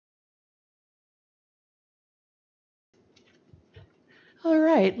All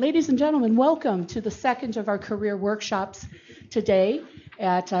right, ladies and gentlemen, welcome to the second of our career workshops today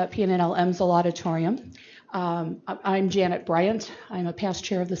at P&L Emsel Auditorium. I'm Janet Bryant. I'm a past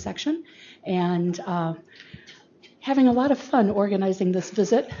chair of the section, and having a lot of fun organizing this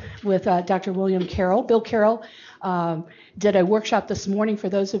visit with Dr. William Carroll. Bill Carroll did a workshop this morning for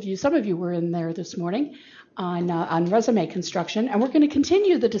those of you, some of you were in there this morning, on resume construction, and we're going to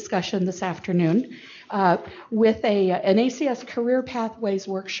continue the discussion this afternoon with an ACS Career Pathways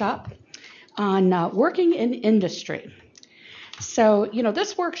workshop on working in industry. So,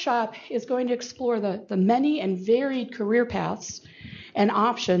 this workshop is going to explore the many and varied career paths and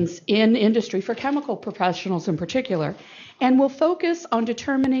options in industry for chemical professionals in particular, and will focus on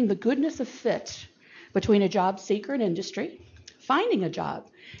determining the goodness of fit between a job seeker in industry, finding a job,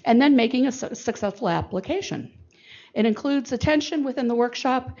 and then making a successful application. It includes attention within the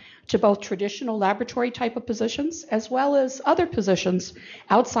workshop to both traditional laboratory type of positions as well as other positions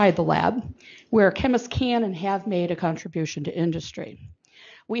outside the lab where chemists can and have made a contribution to industry.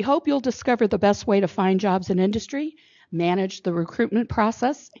 We hope you'll discover the best way to find jobs in industry, manage the recruitment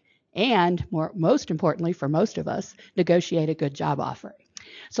process, and most importantly for most of us, negotiate a good job offer.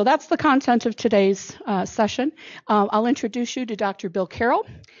 So that's the content of today's session. I'll introduce you to Dr. Bill Carroll.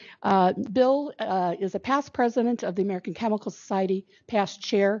 Bill is a past president of the American Chemical Society, past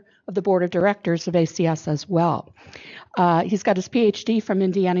chair of the board of directors of ACS as well. He's got his PhD from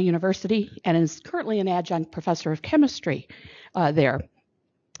Indiana University and is currently an adjunct professor of chemistry there.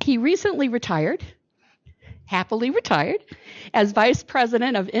 He recently retired, happily retired, as vice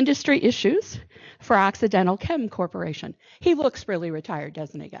president of industry issues for Occidental Chem Corporation. He looks really retired,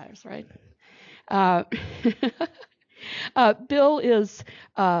 doesn't he, guys, right? Bill is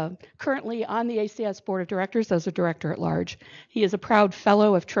currently on the ACS Board of Directors as a director at large. He is a proud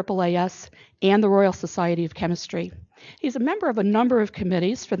fellow of AAAS and the Royal Society of Chemistry. He's a member of a number of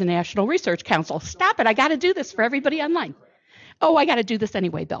committees for the National Research Council. Stop it, I gotta do this for everybody online. Oh, I gotta do this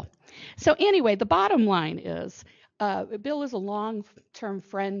anyway, Bill. So anyway, the bottom line is, Bill is a long-term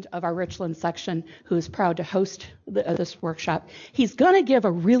friend of our Richland section who is proud to host this workshop. He's going to give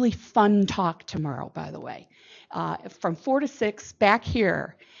a really fun talk tomorrow, by the way, from 4 to 6 back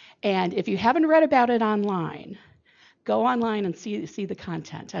here. And if you haven't read about it online, go online and see the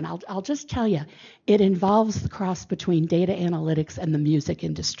content. And I'll just tell you, it involves the cross between data analytics and the music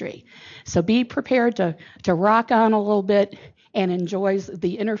industry. So be prepared to rock on a little bit and enjoys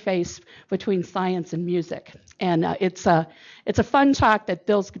the interface between science and music. And it's a fun talk that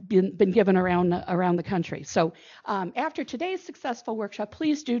Bill's been given around the country. So after today's successful workshop,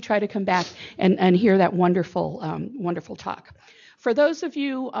 please do try to come back and hear that wonderful talk. For those of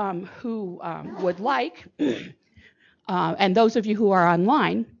you who would like, and those of you who are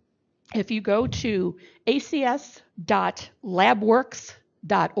online, if you go to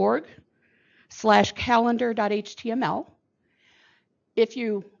acs.labworks.org/calendar.html, if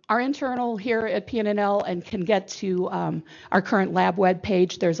you are internal here at P&L and can get to our current lab web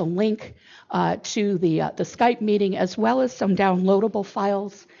page, there's a link to the Skype meeting as well as some downloadable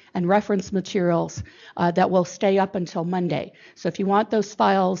files and reference materials that will stay up until Monday. So if you want those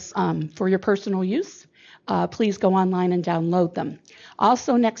files for your personal use, please go online and download them.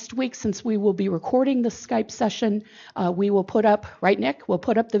 Also next week, since we will be recording the Skype session, we will put up, right Nick, we'll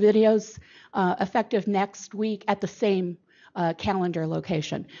put up the videos effective next week at the same calendar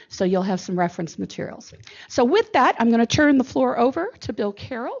location. So you'll have some reference materials. So with that, I'm going to turn the floor over to Bill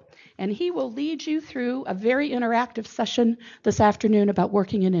Carroll, and he will lead you through a very interactive session this afternoon about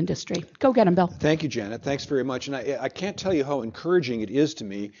working in industry. Go get him, Bill. Thank you, Janet. Thanks very much. And I can't tell you how encouraging it is to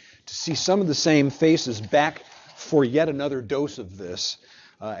me to see some of the same faces back for yet another dose of this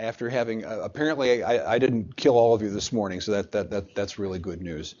after having, apparently I didn't kill all of you this morning, so that's really good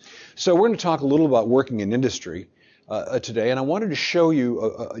news. So we're going to talk a little about working in industry today, and I wanted to show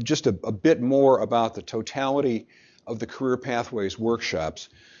you just a bit more about the totality of the Career Pathways workshops.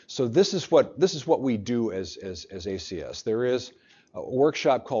 So this is what we do as ACS. There is a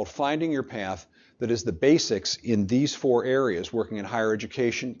workshop called Finding Your Path that is the basics in these 4 areas: working in higher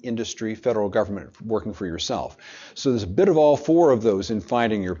education, industry, federal government, working for yourself. So there's a bit of all 4 of those in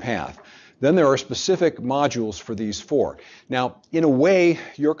Finding Your Path. Then there are specific modules for these 4. Now, in a way,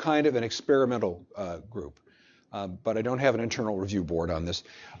 you're kind of an experimental group. But I don't have an internal review board on this.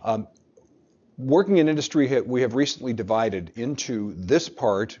 Working in industry, we have recently divided into this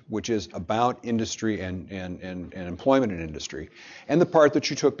part, which is about industry and employment in industry, and the part that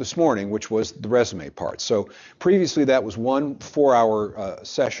you took this morning, which was the resume part. So previously that was one 4-hour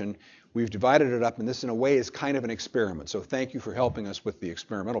session. We've divided it up, and this in a way is kind of an experiment. So thank you for helping us with the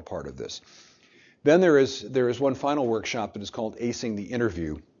experimental part of this. Then there is one final workshop that is called Acing the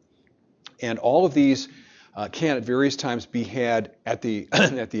Interview. And all of these can at various times be had at the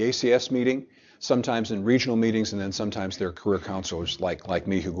at the ACS meeting, sometimes in regional meetings, and then sometimes there are career counselors like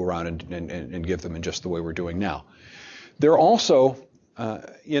me who go around and give them in just the way we're doing now. They're also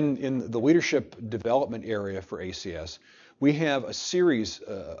in the leadership development area for ACS. We have a series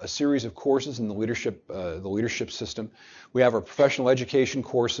of courses in the leadership system. We have our professional education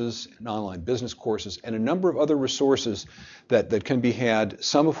courses and online business courses and a number of other resources that can be had,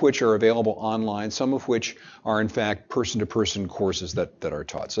 some of which are available online, some of which are in fact person-to-person courses that are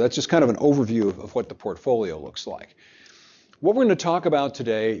taught. So that's just kind of an overview of what the portfolio looks like. What we're going to talk about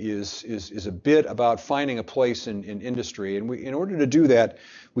today is a bit about finding a place in industry, and in order to do that,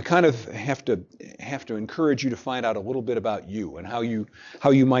 we kind of have to encourage you to find out a little bit about you and how you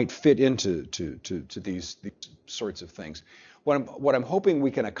might fit into these sorts of things. What I'm hoping we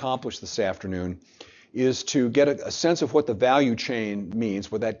can accomplish this afternoon is to get a sense of what the value chain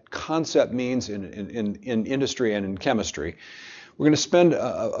means, what that concept means in industry and in chemistry. We're going to spend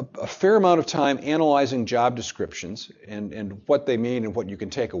a fair amount of time analyzing job descriptions and what they mean and what you can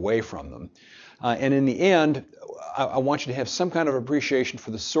take away from them. And in the end, I want you to have some kind of appreciation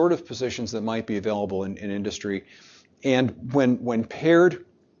for the sort of positions that might be available in industry. And when paired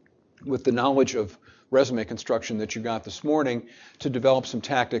with the knowledge of resume construction that you got this morning, to develop some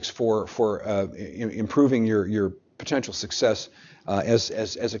tactics for improving your potential success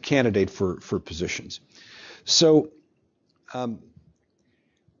as a candidate for positions. So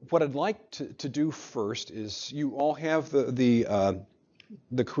what I'd like to do first is, you all have the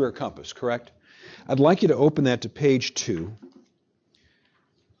career compass, correct? I'd like you to open that to page 2.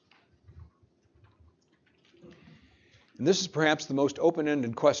 And this is perhaps the most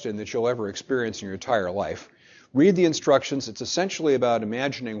open-ended question that you'll ever experience in your entire life. Read the instructions. It's essentially about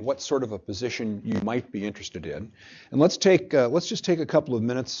imagining what sort of a position you might be interested in. And let's just take a couple of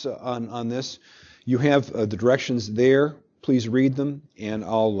minutes on this. You have the directions there. Please read them, and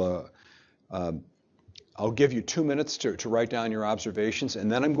I'll give you 2 minutes to write down your observations,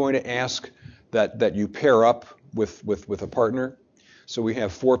 and then I'm going to ask that you pair up with a partner. So we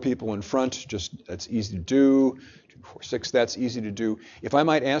have 4 people in front. That's easy to do. 2, 4, 6. That's easy to do. If I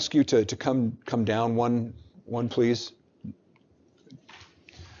might ask you to come down one, please.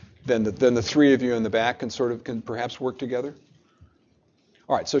 Then the 3 of you in the back can perhaps work together.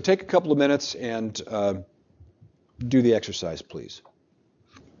 All right. So take a couple of minutes and do the exercise, please.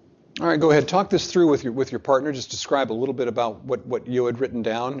 All right, go ahead. Talk this through with your partner. Just describe a little bit about what you had written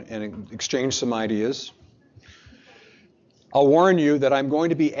down and exchange some ideas. I'll warn you that I'm going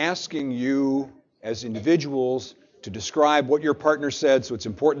to be asking you as individuals to describe what your partner said, so it's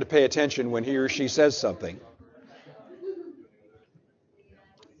important to pay attention when he or she says something.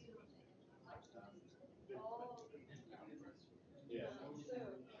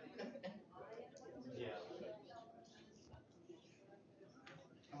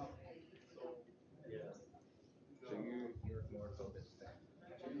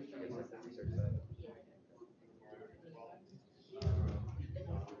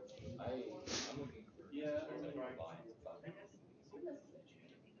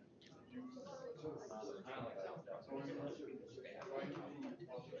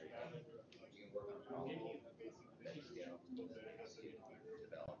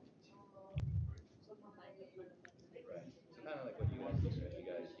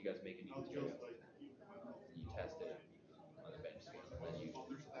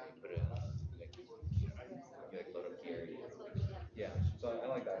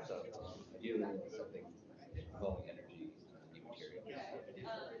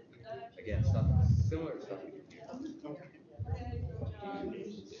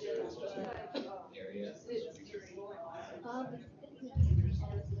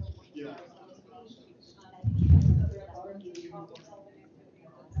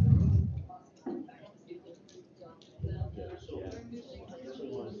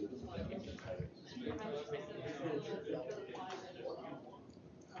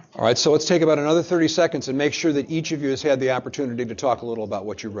 All right, so let's take about another 30 seconds and make sure that each of you has had the opportunity to talk a little about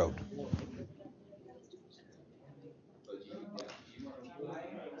what you wrote.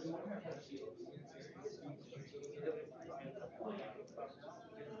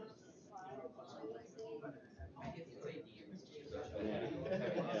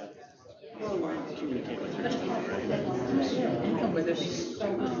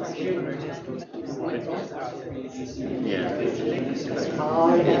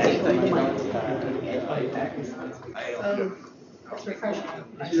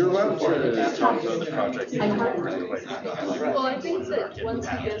 You're allowed to talk about the project. Well, I think that once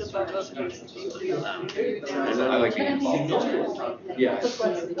you get above a basic degree, I like being involved. the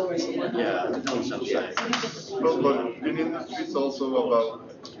flexibility. Yeah. But in industry, it's also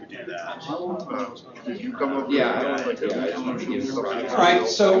about you come up with like a solution. All right,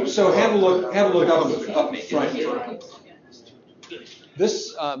 so have a look up front.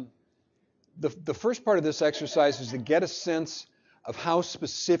 This the first part of this exercise is to get a sense of how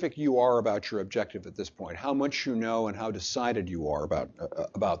specific you are about your objective at this point, how much you know, and how decided you are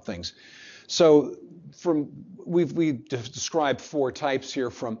about things. So we've described 4 types here,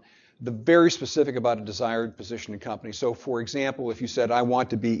 from the very specific about a desired position in company. So for example, if you said, I want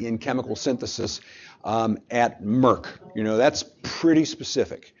to be in chemical synthesis at Merck, that's pretty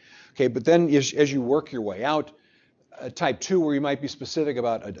specific. Okay, but then as you work your way out, type 2, where you might be specific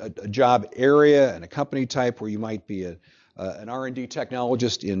about a job area and a company type, where you might be an R&D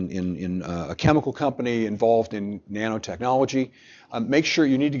technologist in a chemical company involved in nanotechnology. Make sure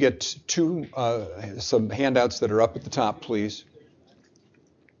you need to get some handouts that are up at the top, please.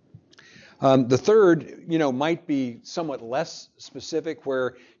 The third, might be somewhat less specific,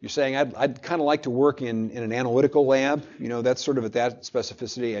 where you're saying, I'd kind of like to work in an analytical lab. That's sort of at that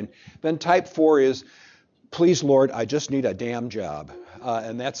specificity. And then type 4 is, please, Lord, I just need a damn job.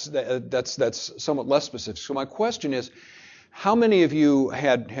 And that's somewhat less specific. So my question is, how many of you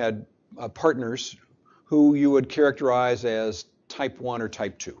had partners who you would characterize as type 1 or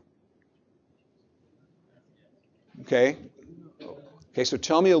type 2? Okay, so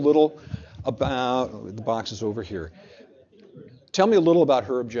tell me a little about, the box is over here. Tell me a little about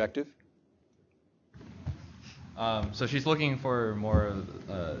her objective. So she's looking for more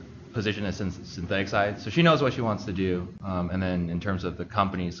position in the synthetic side. So she knows what she wants to do. And then in terms of the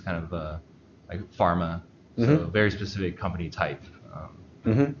companies, kind of like pharma, so very specific company type.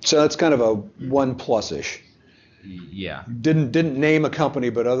 So that's kind of a 1+ish. Yeah. Didn't name a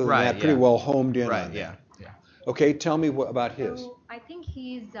company, but other than that, pretty well homed in on that. Yeah. Okay, tell me about his. So I think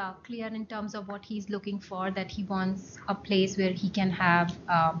he's clear in terms of what he's looking for, that he wants a place where he can have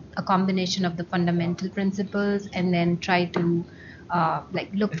a combination of the fundamental principles and then try to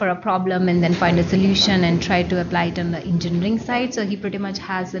look for a problem and then find a solution and try to apply it on the engineering side. So he pretty much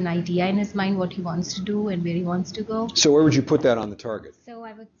has an idea in his mind what he wants to do and where he wants to go. So where would you put that on the target? So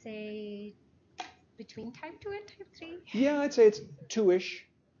I would say between type 2 and type 3. Yeah, I'd say it's 2-ish.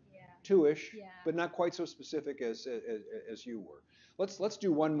 Two-ish, Yeah. but not quite so specific as you were. Let's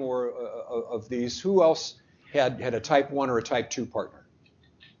do one more of these. Who else had a type 1 or a type 2 partner?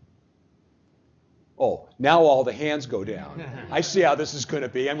 Oh, now all the hands go down. I see how this is going to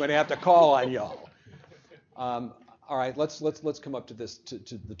be. I'm going to have to call on y'all. All right, let's come up to this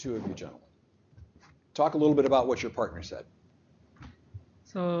to the two of you gentlemen. Talk a little bit about what your partner said.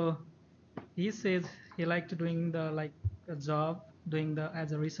 So he says he liked doing a job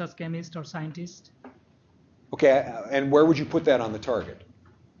as a research chemist or scientist. Okay, and where would you put that on the target?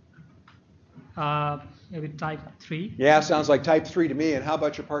 Maybe type 3. Yeah, sounds like type 3 to me. And how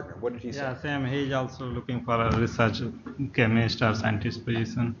about your partner? What did he say? Yeah, same. He's also looking for a research chemist or scientist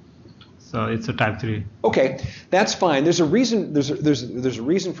position. So it's a type 3. Okay, that's fine. There's a reason. There's a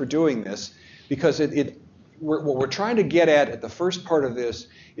reason for doing this, because what we're trying to get at the first part of this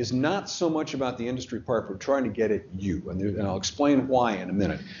is not so much about the industry part. We're trying to get at you, and I'll explain why in a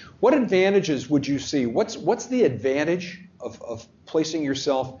minute. What advantages would you see? What's the advantage of placing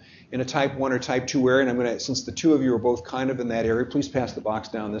yourself in a type 1 or type 2 area? And I'm going to, since the two of you are both kind of in that area, please pass the box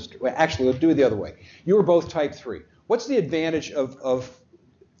down this way. Actually, let's do it the other way. You are both type 3. What's the advantage of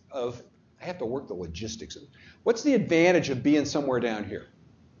I have to work the logistics of it. What's the advantage of being somewhere down here?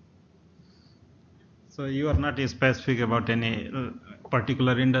 So you are not specific about any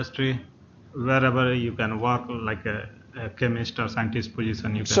particular industry. Wherever you can work, like a chemist or scientist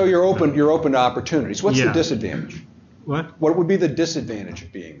position. You can. So you're open to opportunities. What's the disadvantage? What? What would be the disadvantage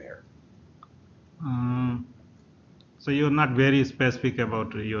of being there? So you're not very specific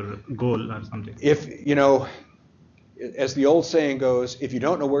about your goal or something. If, as the old saying goes, if you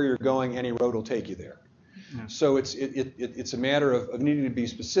don't know where you're going, any road will take you there. Yeah. So it's a matter of needing to be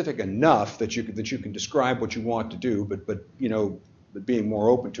specific enough that you can describe what you want to do, but being more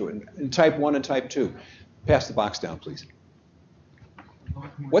open to it. And type 1 and type 2. Pass the box down, please.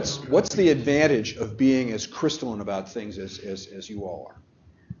 What's the advantage of being as crystalline about things as you all are?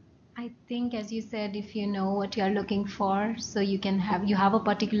 I think, as you said, if you know what you are looking for, so you have a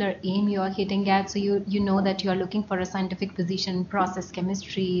particular aim you are hitting at, so you know that you are looking for a scientific position, process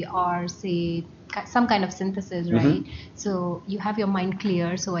chemistry, or say some kind of synthesis, right? Mm-hmm. So you have your mind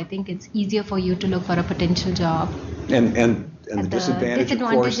clear, so I think it's easier for you to look for a potential job. And the disadvantage,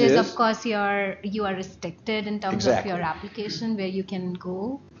 disadvantages, of of course, you are restricted in terms Exactly. of your application where you can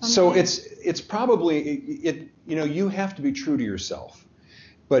go. From So there. it's probably you have to be true to yourself.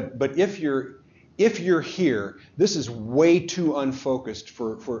 But if you're here, this is way too unfocused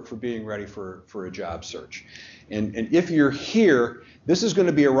for being ready for a job search. And if you're here, this is going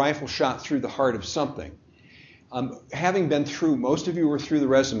to be a rifle shot through the heart of something. Having been through, most of you were through the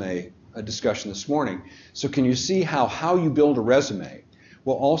resume discussion this morning. So can you see how you build a resume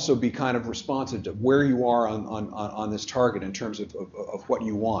will also be kind of responsive to where you are on this target in terms of what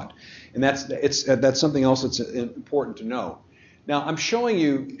you want. And that's something else that's important to know. Now I'm showing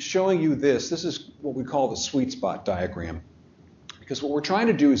you this. This is what we call the sweet spot diagram, because what we're trying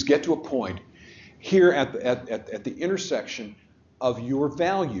to do is get to a point here at the intersection of your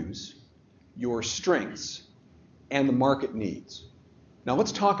values, your strengths, and the market needs. Now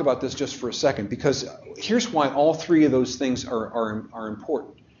let's talk about this just for a second, because here's why all three of those things are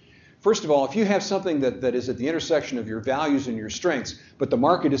important. First of all, if you have something that is at the intersection of your values and your strengths, but the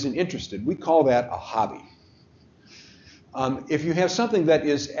market isn't interested, we call that a hobby. If you have something that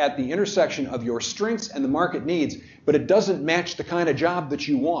is at the intersection of your strengths and the market needs, but it doesn't match the kind of job that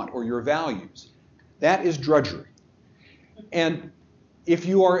you want or your values, that is drudgery. And if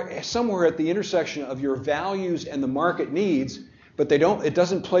you are somewhere at the intersection of your values and the market needs, but it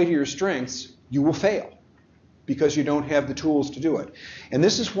doesn't play to your strengths, you will fail because you don't have the tools to do it. And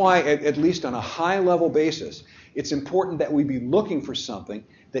this is why, at least on a high level basis, it's important that we be looking for something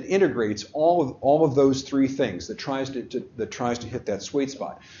that integrates all of those three things, that tries to hit that sweet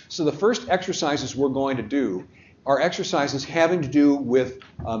spot. So the first exercises we're going to do are exercises having to do with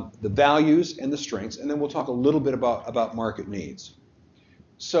the values and the strengths, and then we'll talk a little bit about market needs.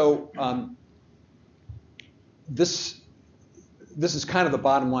 So this is kind of the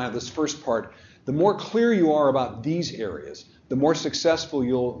bottom line of this first part. The more clear you are about these areas, the more successful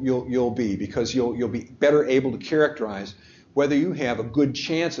you'll be, because you'll be better able to characterize whether you have a good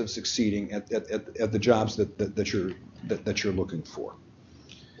chance of succeeding at the jobs that you're looking for.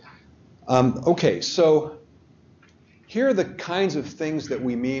 Okay, so here are the kinds of things that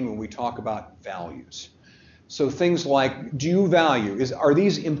we mean when we talk about values. So things like, do you value, are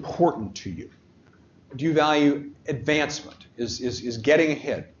these important to you? Do you value advancement? Is getting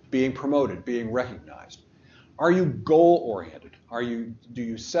ahead, being promoted, being recognized? Are you goal-oriented? Do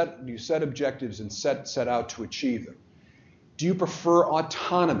you set objectives and set out to achieve them? Do you prefer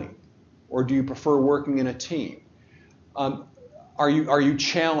autonomy, or do you prefer working in a team? Are you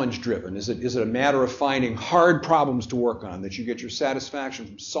challenge-driven? Is it a matter of finding hard problems to work on, that you get your satisfaction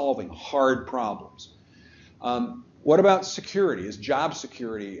from solving hard problems? What about security? Is job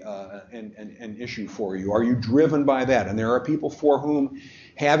security an issue for you? Are you driven by that? And there are people for whom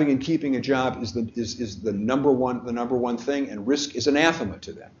having and keeping a job is the number one thing, and risk is anathema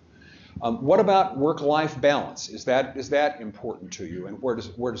to them. What about work-life balance? Is that important to you, and where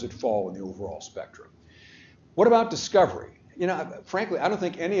does it fall in the overall spectrum? What about discovery? You know, frankly, I don't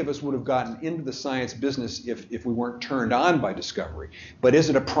think any of us would have gotten into the science business if we weren't turned on by discovery. But is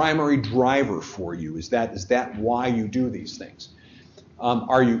it a primary driver for you? Is that why you do these things?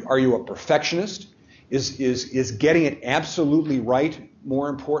 Are you a perfectionist? Is getting it absolutely right more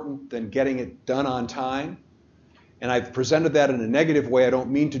important than getting it done on time? And I've presented that in a negative way. I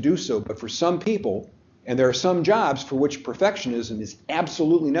don't mean to do so, but for some people, and there are some jobs for which perfectionism is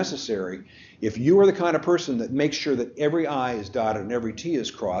absolutely necessary, if you are the kind of person that makes sure that every I is dotted and every T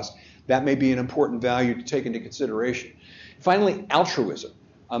is crossed, that may be an important value to take into consideration. Finally, altruism.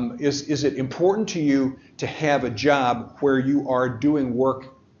 Is it important to you to have a job where you are doing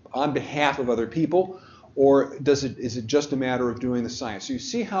work on behalf of other people, or is it just a matter of doing the science? So you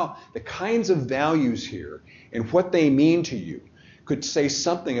see how the kinds of values here and what they mean to you could say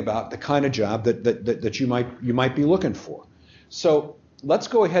something about the kind of job that you might be looking for. So let's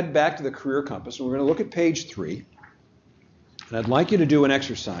go ahead back to the career compass. We're going to look at page 3, and I'd like you to do an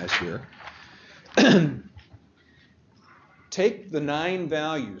exercise here. Take the 9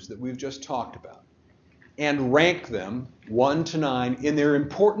 values that we've just talked about and rank them 1 to 9 in their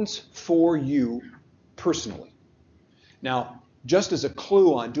importance for you personally. Now, just as a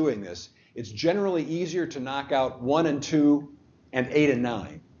clue on doing this, it's generally easier to knock out 1 and 2 and 8 and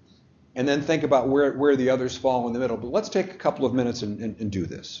 9, and then think about where the others fall in the middle. But let's take a couple of minutes and do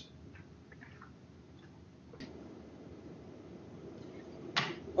this.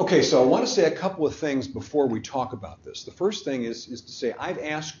 Okay, so I want to say a couple of things before we talk about this. The first thing is to say I've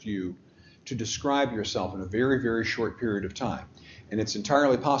asked you to describe yourself in a very, very short period of time. And it's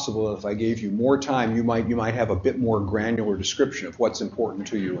entirely possible that if I gave you more time, you might have a bit more granular description of what's important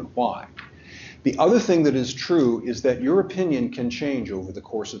to you and why. The other thing that is true is that your opinion can change over the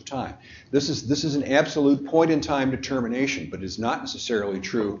course of time. This is an absolute point-in-time determination, but it's not necessarily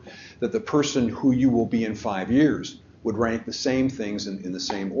true that the person who you will be in 5 years would rank the same things in the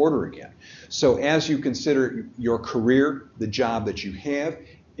same order again. So as you consider your career, the job that you have,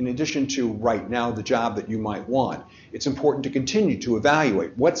 in addition to right now the job that you might want, it's important to continue to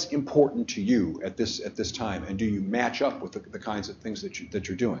evaluate what's important to you at this time, and do you match up with the kinds of things that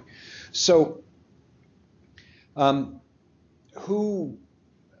you're doing. So,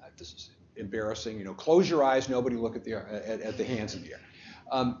 this is embarrassing. Close your eyes. Nobody look at the hands in the air.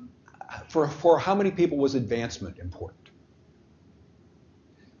 For how many people was advancement important?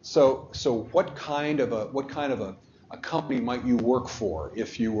 So what kind of a company might you work for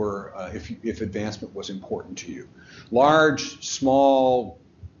if advancement was important to you? Large, small,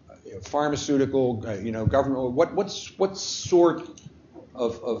 pharmaceutical, government. What sort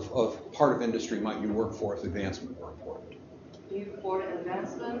of part of industry might you work for if advancement were important? For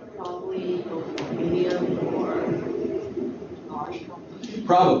advancement, probably medium or large company.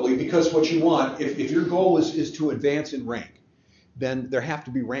 Probably, because what you want, if your goal is to advance in rank, then there have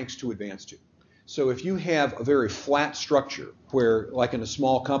to be ranks to advance to. So if you have a very flat structure where, like in a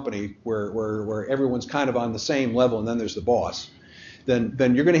small company, where everyone's kind of on the same level and then there's the boss, then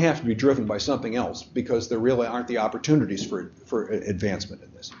you're going to have to be driven by something else, because there really aren't the opportunities for advancement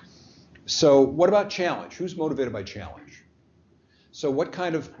in this. So what about challenge? Who's motivated by challenge? So what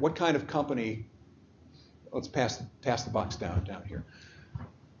kind of company? Let's pass the box down here.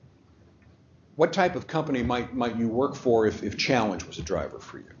 What type of company might you work for if challenge was a driver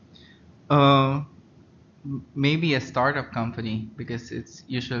for you? Maybe a startup company, because it's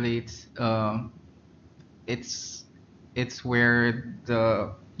usually it's where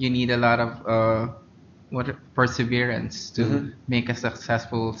you need a lot of perseverance to make a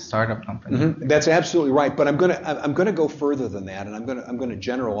successful startup company. That's absolutely right. But I'm gonna go further than that, and I'm gonna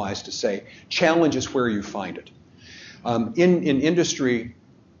generalize to say challenge is where you find it. In industry,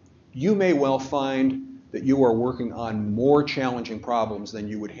 you may well find that you are working on more challenging problems than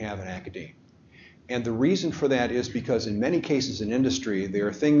you would have in academia. And the reason for that is because in many cases in industry, there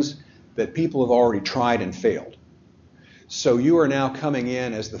are things that people have already tried and failed. So you are now coming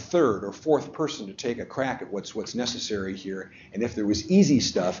in as the third or fourth person to take a crack at what's necessary here. And if there was easy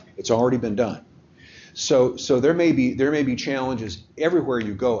stuff, it's already been done. So there may be challenges everywhere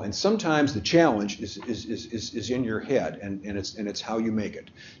you go, and sometimes the challenge is in your head, and it's how you make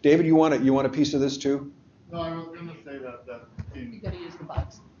it. David, you want a piece of this too? No, I was going to say that You got to use the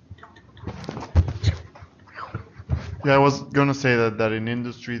box. Yeah, I was going to say that in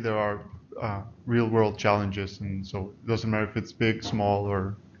industry there are real world challenges, and so it doesn't matter if it's big, small,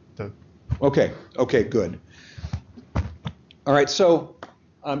 or that. Okay, good. All right, so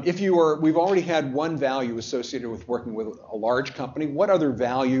we've already had one value associated with working with a large company. What other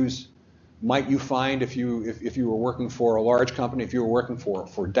values might you find if you were working for a large company, if you were working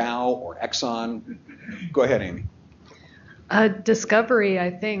for Dow or Exxon? Go ahead, Amy. Discovery,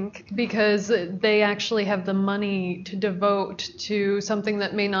 I think, because they actually have the money to devote to something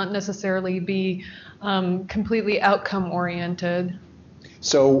that may not necessarily be completely outcome oriented.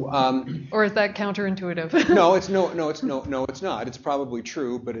 So, or is that counterintuitive? No, it's not. It's probably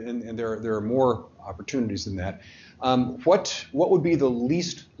true, but and there are more opportunities than that. What would be the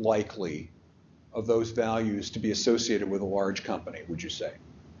least likely of those values to be associated with a large company, would you say,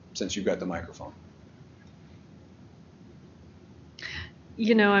 since you've got the microphone?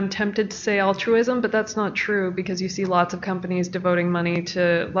 I'm tempted to say altruism, but that's not true, because you see lots of companies devoting money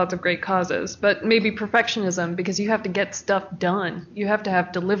to lots of great causes. But maybe perfectionism, because you have to get stuff done. You have to have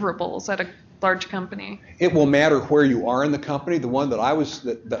deliverables at a large company. It will matter where you are in the company. The one that I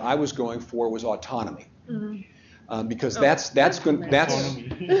was going for was autonomy. Mm-hmm. Because that's going to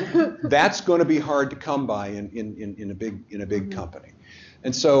be hard to come by in a big company.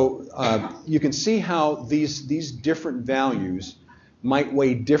 And so you can see how these different values might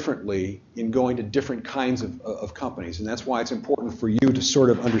weigh differently in going to different kinds of companies, and that's why it's important for you to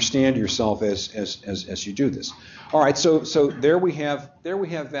sort of understand yourself as you do this. All right, so there we have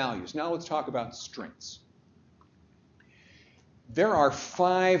values. Now let's talk about strengths. There are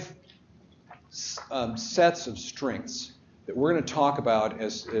 5 sets of strengths that we're going to talk about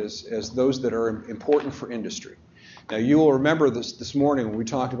as those that are important for industry. Now, you will remember this morning when we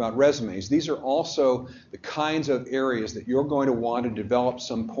talked about resumes. These are also the kinds of areas that you're going to want to develop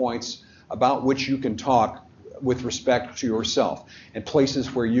some points about which you can talk with respect to yourself, and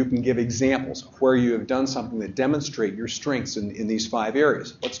places where you can give examples of where you have done something that demonstrate your strengths in these 5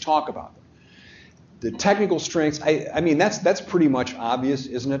 areas. Let's talk about them. The technical strengths, I mean, that's pretty much obvious,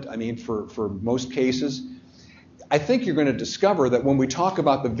 isn't it? I mean, for most cases. I think you're going to discover that when we talk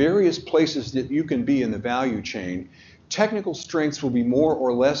about the various places that you can be in the value chain, technical strengths will be more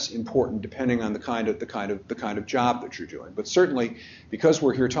or less important depending on the kind of job that you're doing. But certainly, because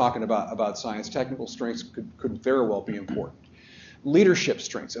we're here talking about science, technical strengths could very well be important. Leadership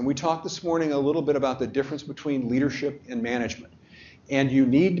strengths, and we talked this morning a little bit about the difference between leadership and management. And you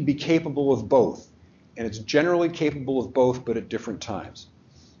need to be capable of both. And it's generally capable of both, but at different times.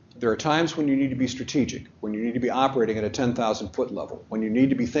 There are times when you need to be strategic, when you need to be operating at a 10,000-foot level, when you need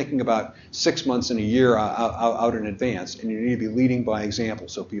to be thinking about 6 months and a year out in advance, and you need to be leading by example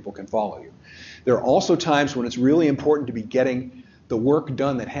so people can follow you. There are also times when it's really important to be getting the work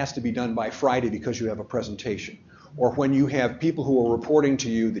done that has to be done by Friday because you have a presentation, or when you have people who are reporting to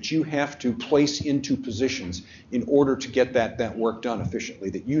you that you have to place into positions in order to get that work done efficiently,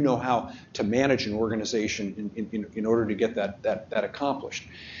 that you know how to manage an organization in order to get that accomplished.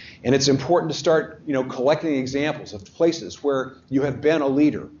 And it's important to start, collecting examples of places where you have been a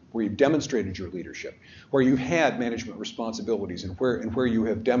leader, where you've demonstrated your leadership, where you've had management responsibilities, and where you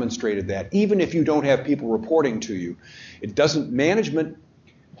have demonstrated that. Even if you don't have people reporting to you, it doesn't. Management.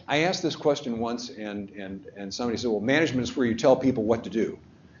 I asked this question once, and somebody said, "Well, management is where you tell people what to do."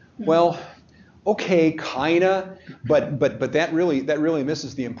 Well, okay, kinda, but that really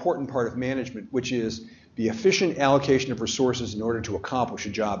misses the important part of management, which is the efficient allocation of resources in order to accomplish a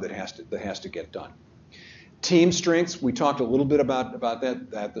job that has to get done. Team strengths, we talked a little bit about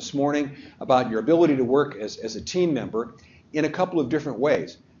that this morning, about your ability to work as a team member in a couple of different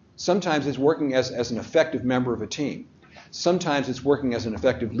ways. Sometimes it's working as an effective member of a team. Sometimes it's working as an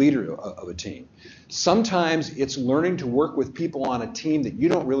effective leader of a team. Sometimes it's learning to work with people on a team that you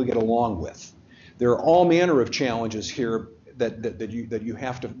don't really get along with. There are all manner of challenges here that you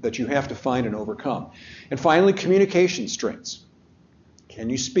have to find and overcome. And finally, communication strengths. Can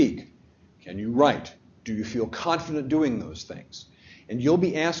you speak? Can you write? Do you feel confident doing those things? And you'll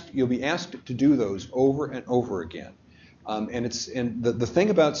be asked to do those over and over again. And the thing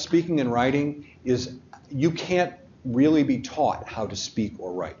about speaking and writing is you can't really be taught how to speak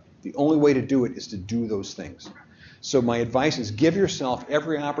or write. The only way to do it is to do those things. So my advice is give yourself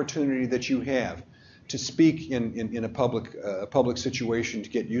every opportunity that you have to speak in a public situation, to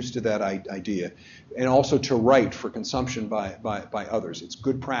get used to that idea, and also to write for consumption by others. It's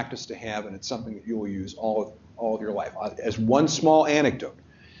good practice to have, and it's something that you will use all of your life. As one small anecdote,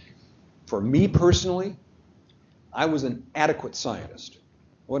 for me personally, I was an adequate scientist.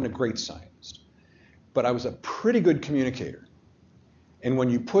 I wasn't a great scientist, but I was a pretty good communicator. And when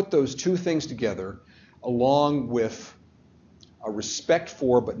you put those two things together, along with a respect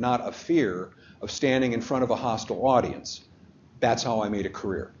for but not a fear of standing in front of a hostile audience, that's how I made a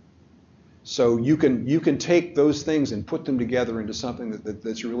career. So you can take those things and put them together into something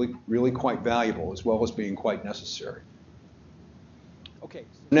that's really quite valuable, as well as being quite necessary. Okay,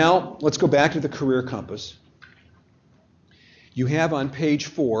 now let's go back to the career compass. You have on page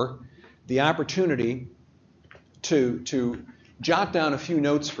 4 the opportunity to jot down a few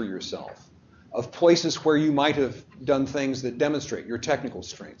notes for yourself of places where you might have done things that demonstrate your technical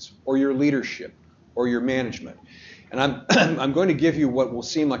strengths or your leadership or your management. And I'm going to give you what will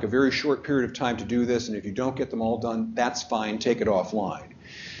seem like a very short period of time to do this, and if you don't get them all done, that's fine, take it offline.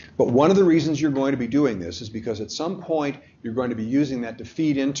 But one of the reasons you're going to be doing this is because at some point you're going to be using that to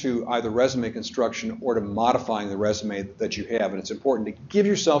feed into either resume construction or to modifying the resume that you have, and it's important to give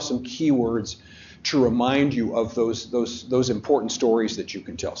yourself some keywords to remind you of those important stories that you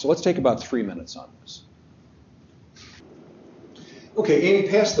can tell. So let's take about 3 minutes on this. Okay, Amy,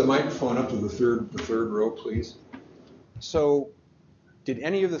 pass the microphone up to the third row, please. So, did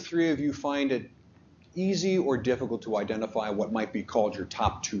any of the three of you find it easy or difficult to identify what might be called your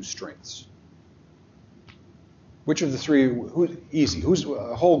top 2 strengths? Which of the three? Easy? Who's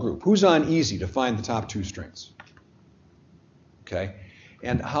a whole group? Who's on easy to find the top 2 strengths? Okay.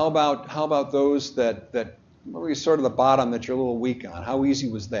 And how about those that maybe sort of the bottom that you're a little weak on? How easy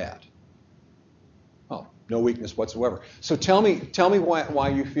was that? Oh, no weakness whatsoever. So tell me why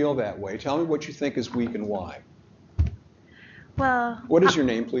you feel that way. Tell me what you think is weak and why. Well, what is your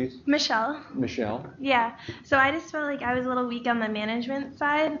name, please? Michelle. Michelle? Yeah. So I just felt like I was a little weak on the management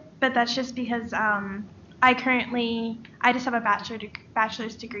side, but that's just because I just have a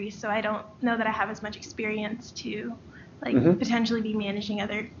bachelor's degree, so I don't know that I have as much experience to potentially be managing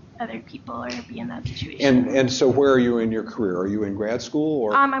other people or be in that situation. And so where are you in your career? Are you in grad school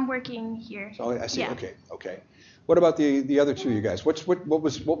or? I'm working here. So I see. Yeah. Okay. What about the other two of you guys? What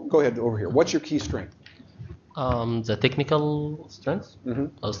was? Go ahead over here. What's your key strength? The technical strengths,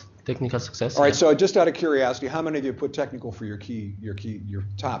 technical success. All right. Yeah. So just out of curiosity, how many of you put technical for your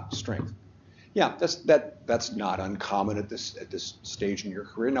top strength? Yeah, that's not uncommon at this stage in your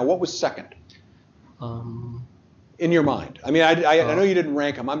career. Now, what was second in your mind? I mean, I know you didn't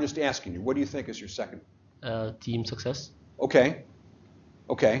rank them. I'm just asking you. What do you think is your second? Team success. Okay.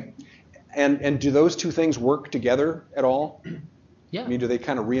 And do those two things work together at all? Yeah. I mean, do they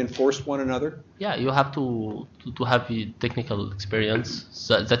kind of reinforce one another? Yeah, you have to have the technical experience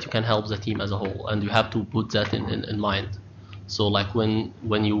so that you can help the team as a whole, and you have to put that in mind. So like when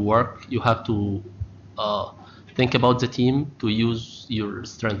you work, you have to think about the team to use your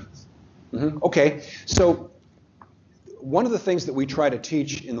strengths. Okay, so one of the things that we try to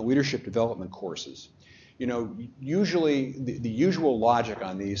teach in the leadership development courses, usually the usual logic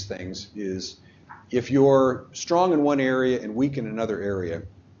on these things is if you're strong in one area and weak in another area,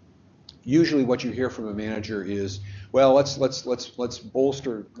 usually what you hear from a manager is, well, let's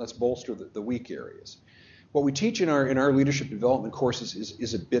bolster the weak areas. What we teach in our leadership development courses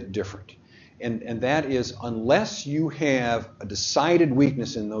is a bit different. And that is, unless you have a decided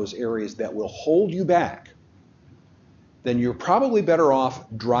weakness in those areas that will hold you back, then you're probably better off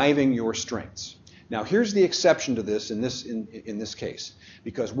driving your strengths. Now, here's the exception to this in this case,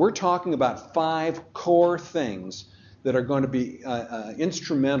 because we're talking about 5 core things that are going to be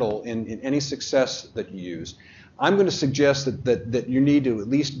instrumental in any success that you use. I'm going to suggest that you need to at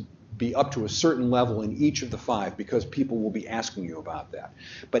least be up to a certain level in each of the 5, because people will be asking you about that.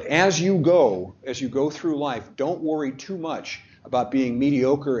 But as you go through life, don't worry too much about being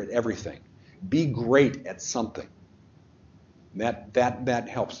mediocre at everything. Be great at something. That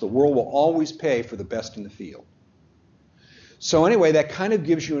helps. The world will always pay for the best in the field. So anyway, that kind of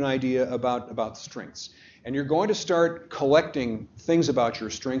gives you an idea about strengths. And you're going to start collecting things about your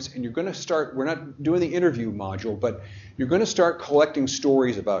strengths, and you're going to start, we're not doing the interview module, but you're going to start collecting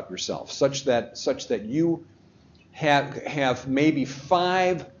stories about yourself, such that you have maybe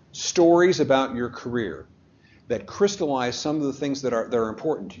 5 stories about your career that crystallize some of the things that are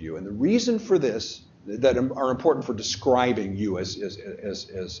important to you. And the reason for this, that are important for describing you as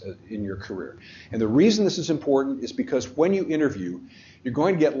in your career. And the reason this is important is because when you interview, you're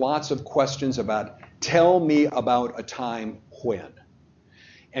going to get lots of questions about, tell me about a time when.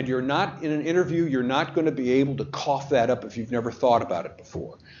 And you're not, in an interview, you're not going to be able to cough that up if you've never thought about it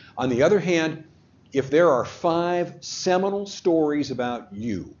before. On the other hand, if there are 5 seminal stories about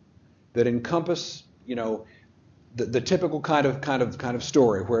you that encompass, the typical kind of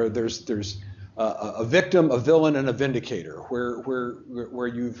story where there's a victim, a villain, and a vindicator, where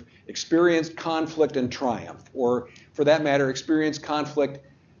you've experienced conflict and triumph, or for that matter, experienced conflict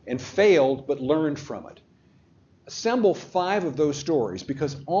and failed but learned from it. Assemble 5 of those stories,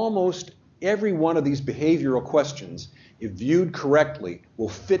 because almost every one of these behavioral questions, if viewed correctly, will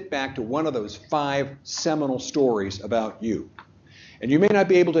fit back to one of those 5 seminal stories about you. And you may not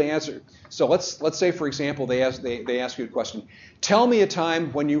be able to answer. So let's say, for example, they ask you a question. Tell me a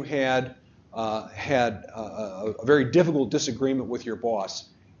time when you had a very difficult disagreement with your boss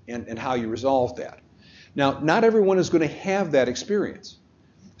and how you resolved that. Now, not everyone is going to have that experience.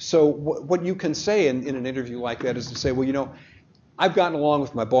 So what you can say in an interview like that is to say, well, I've gotten along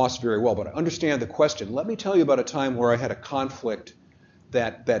with my boss very well, but I understand the question. Let me tell you about a time where I had a conflict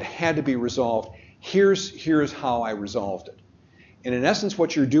that had to be resolved. Here's how I resolved it. And in essence,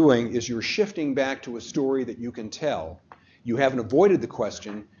 what you're doing is you're shifting back to a story that you can tell. You haven't avoided the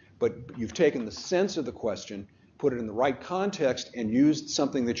question, but you've taken the sense of the question, put it in the right context, and used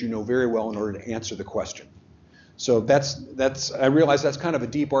something that you know very well in order to answer the question. So that's I realize that's kind of a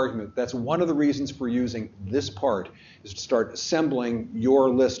deep argument. That's one of the reasons for using this part, is to start assembling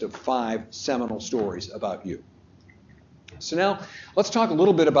your list of 5 seminal stories about you. So now let's talk a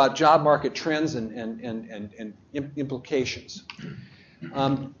little bit about job market trends and implications.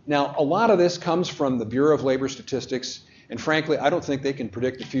 Now, a lot of this comes from the Bureau of Labor Statistics. And frankly, I don't think they can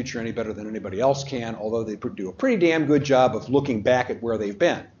predict the future any better than anybody else can, although they do a pretty damn good job of looking back at where they've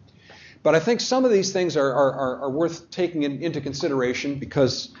been. But I think some of these things are worth taking into consideration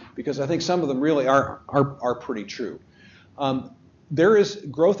because I think some of them really are pretty true. There is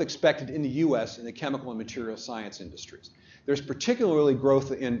growth expected in the U.S. in the chemical and material science industries. There's particularly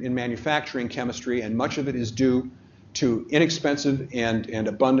growth in manufacturing chemistry, and much of it is due to inexpensive and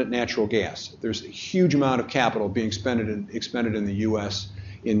abundant natural gas. There's a huge amount of capital being expended in the U.S.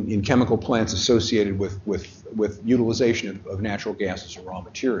 in chemical plants associated with utilization of natural gas as a raw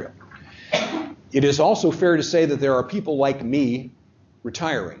material. It is also fair to say that there are people like me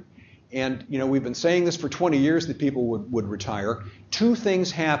retiring. And we've been saying this for 20 years that people would retire. Two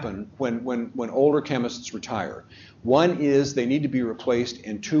things happen when older chemists retire. One is they need to be replaced,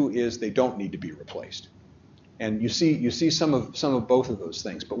 and two is they don't need to be replaced. And you see some of both of those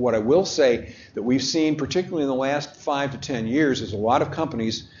things. But what I will say that we've seen, particularly in the last 5 to 10 years, is a lot of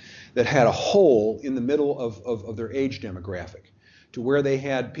companies that had a hole in the middle of their age demographic, to where they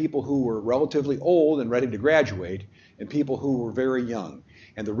had people who were relatively old and ready to graduate and people who were very young.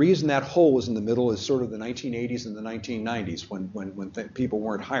 And the reason that hole was in the middle is sort of the 1980s and the 1990s when people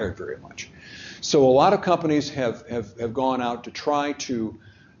weren't hired very much. So a lot of companies have gone out to try to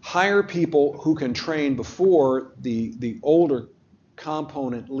hire people who can train before the older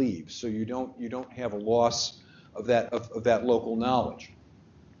component leaves, so you don't have a loss of that local knowledge.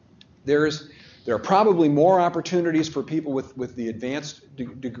 There are probably more opportunities for people with the advanced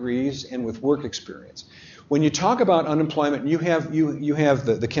degrees and with work experience. When you talk about unemployment, you have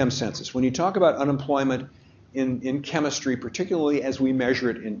the chem census. When you talk about unemployment in chemistry, particularly as we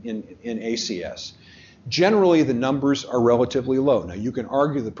measure it in ACS, generally the numbers are relatively low. Now you can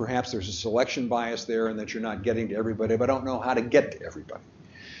argue that perhaps there's a selection bias there and that you're not getting to everybody, but I don't know how to get to everybody.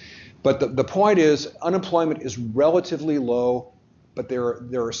 But the point is, unemployment is relatively low, but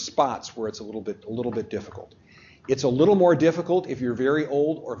there are spots where it's a little bit difficult. It's a little more difficult if you're very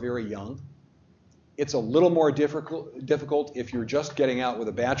old or very young. It's a little more difficult if you're just getting out with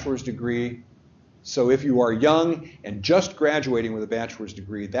a bachelor's degree. So if you are young and just graduating with a bachelor's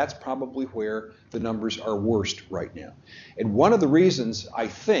degree, that's probably where the numbers are worst right now. And one of the reasons, I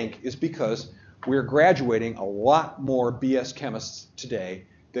think, is because we're graduating a lot more BS chemists today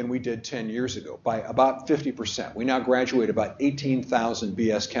than we did 10 years ago, by about 50%. We now graduate about 18,000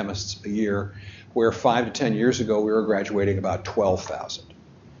 BS chemists a year, where 5 to 10 years ago we were graduating about 12,000.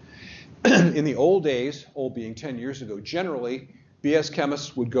 In the old days, old being 10 years ago, generally BS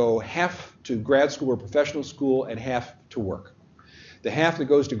chemists would go half to grad school or professional school and half to work. The half that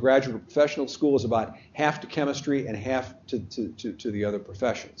goes to graduate or professional school is about half to chemistry and half to the other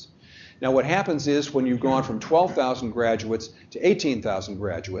professions. Now what happens is, when you've gone from 12,000 graduates to 18,000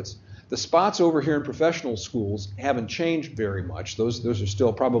 graduates, the spots over here in professional schools haven't changed very much. Those are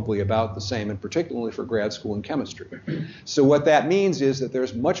still probably about the same, and particularly for grad school in chemistry. So what that means is that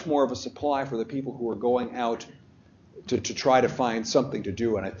there's much more of a supply for the people who are going out to try to find something to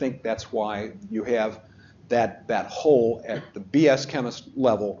do, and I think that's why you have that hole at the BS chemist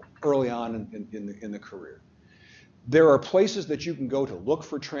level early on in the career. There are places that you can go to look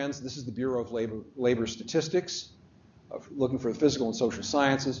for trends. This is the Bureau of Labor Statistics, looking for the physical and social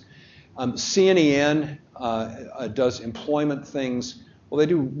sciences. CNEN does employment things. Well, they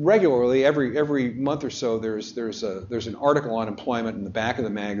do regularly. Every month or so, there's an article on employment in the back of the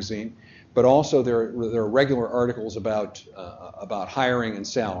magazine, but also there are regular articles about hiring and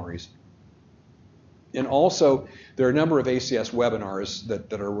salaries. And also, there are a number of ACS webinars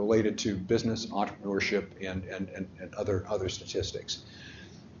that are related to business, entrepreneurship, and other statistics.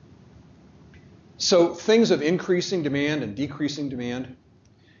 So things of increasing demand and decreasing demand.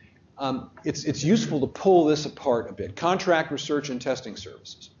 It's useful to pull this apart a bit. Contract research and testing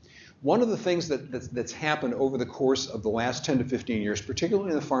services. One of the things that's happened over the course of the last 10 to 15 years,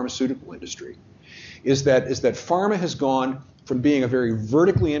 particularly in the pharmaceutical industry, is that pharma has gone from being a very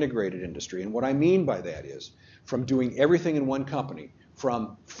vertically integrated industry. And what I mean by that is from doing everything in one company,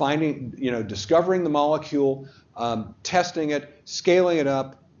 from discovering the molecule, testing it, scaling it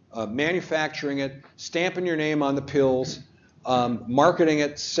up, manufacturing it, stamping your name on the pills, marketing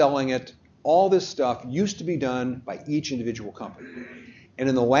it, selling it. All this stuff used to be done by each individual company. And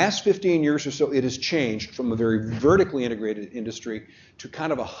in the last 15 years or so, it has changed from a very vertically integrated industry to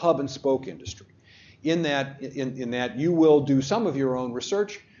kind of a hub and spoke industry. In that you will do some of your own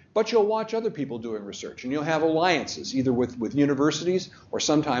research, but you'll watch other people doing research, and you'll have alliances either with universities or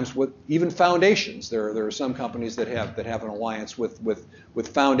sometimes with even foundations. There are some companies that have an alliance with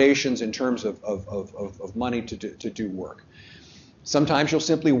foundations in terms of money to do work. Sometimes you'll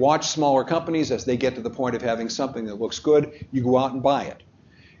simply watch smaller companies as they get to the point of having something that looks good. You go out and buy it.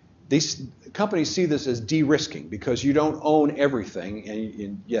 These companies see this as de-risking because you don't own everything.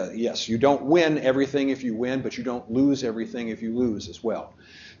 And yes, you don't win everything if you win, but you don't lose everything if you lose as well.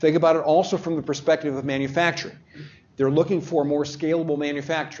 Think about it also from the perspective of manufacturing. They're looking for more scalable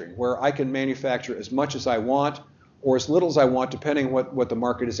manufacturing, where I can manufacture as much as I want or as little as I want, depending what the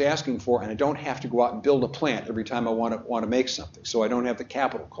market is asking for, and I don't have to go out and build a plant every time I want to make something, so I don't have the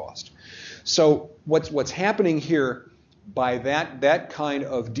capital cost. So what's happening here by that kind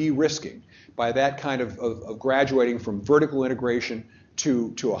of de-risking, by that kind of graduating from vertical integration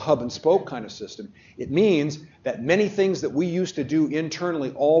to a hub and spoke kind of system, it means that many things that we used to do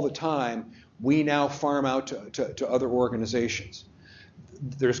internally all the time, we now farm out to other organizations.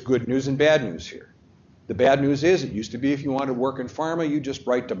 There's good news and bad news here. The bad news is it used to be if you wanted to work in pharma, you just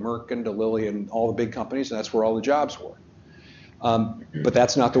write to Merck and to Lilly and all the big companies, and that's where all the jobs were. But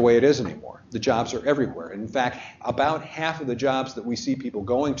that's not the way it is anymore. The jobs are everywhere. And in fact, about half of the jobs that we see people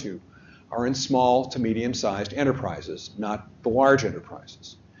going to are in small to medium-sized enterprises, not the large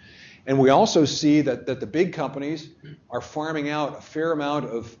enterprises. And we also see that the big companies are farming out a fair amount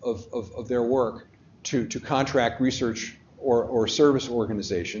of their work to contract research or service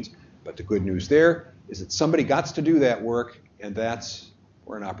organizations. But the good news there is that somebody got to do that work, and that's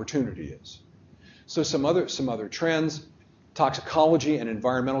where an opportunity is. So some other trends: toxicology and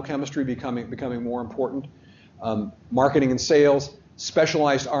environmental chemistry becoming more important. Marketing and sales,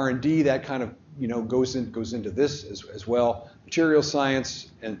 specialized R&D, that kind of goes into this as well. Material science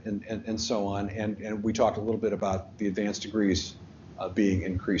and so on. And we talked a little bit about the advanced degrees being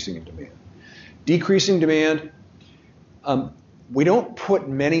increasing in demand. Decreasing demand. We don't put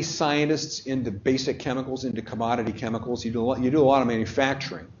many scientists into basic chemicals, into commodity chemicals. You do a lot of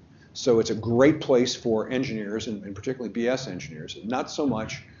manufacturing. So it's a great place for engineers, and particularly BS engineers, and not so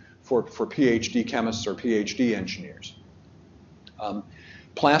much for PhD chemists or PhD engineers.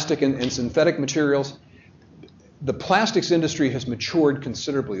 Plastic and synthetic materials. The plastics industry has matured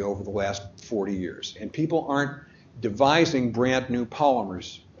considerably over the last 40 years, and people aren't devising brand new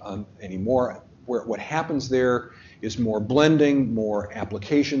polymers anymore. What happens there is more blending, more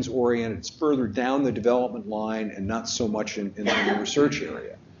applications oriented. It's further down the development line and not so much in the research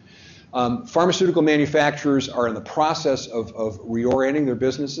area. Pharmaceutical manufacturers are in the process of reorienting their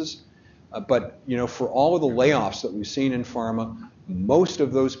businesses, but for all of the layoffs that we've seen in pharma, most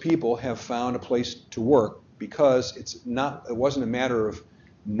of those people have found a place to work because it wasn't a matter of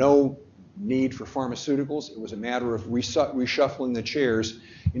no need for pharmaceuticals. It was a matter of reshuffling the chairs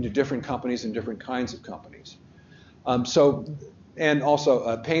into different companies and different kinds of companies. And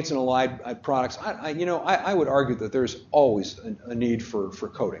also paints and allied products. I would argue that there's always a need for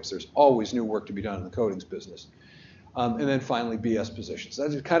coatings. There's always new work to be done in the coatings business. And then finally, BS positions.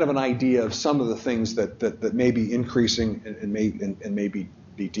 That's kind of an idea of some of the things that may be increasing and may be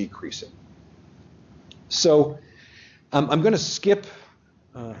decreasing. So I'm going to skip.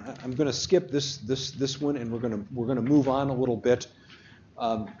 I'm going to skip this one, and we're going to move on a little bit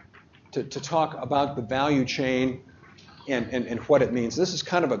to talk about the value chain and what it means. This is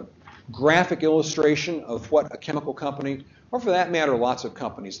kind of a graphic illustration of what a chemical company, or for that matter, lots of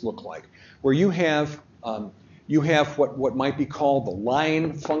companies look like, where you have what might be called the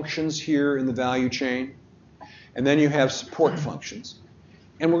line functions here in the value chain, and then you have support functions.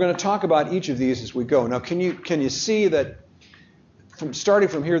 And we're going to talk about each of these as we go. Now, can you see that starting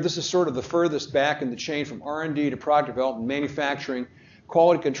from here, this is sort of the furthest back in the chain from R&D to product development, manufacturing,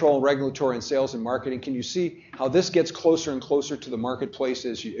 quality control, regulatory, and sales and marketing. Can you see how this gets closer and closer to the marketplace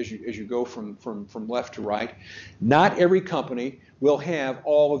as you go from left to right? Not every company will have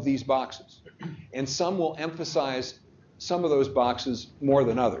all of these boxes, and some will emphasize some of those boxes more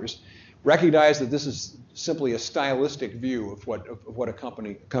than others. Recognize that this is simply a stylistic view of what a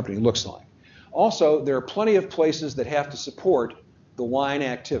company looks like. Also, there are plenty of places that have to support the line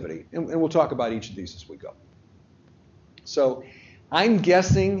activity, and we'll talk about each of these as we go. So I'm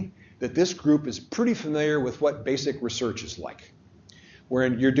guessing that this group is pretty familiar with what basic research is like, where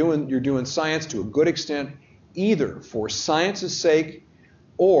you're doing science to a good extent, either for science's sake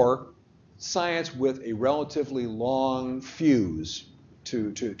or science with a relatively long fuse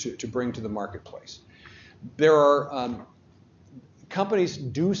to bring to the marketplace. There are companies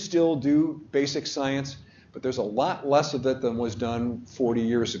still do basic science, but there's a lot less of it than was done 40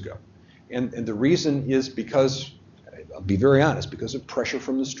 years ago. And the reason is because, I'll be very honest, because of pressure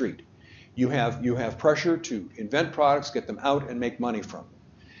from the street. You have pressure to invent products, get them out, and make money from them.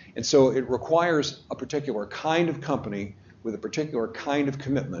 And so it requires a particular kind of company with a particular kind of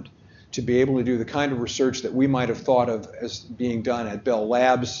commitment to be able to do the kind of research that we might have thought of as being done at Bell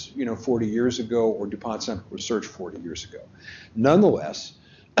Labs, 40 years ago, or DuPont Central Research 40 years ago. Nonetheless,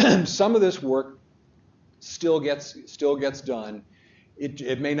 some of this work still gets done.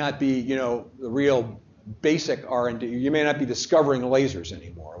 It may not be, the real basic R&D. You may not be discovering lasers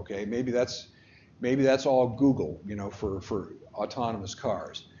anymore. Okay, maybe that's all Google, for autonomous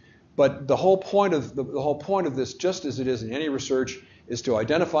cars. But the whole point of this, just as it is in any research, is to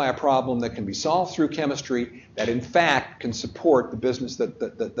identify a problem that can be solved through chemistry that in fact can support the business that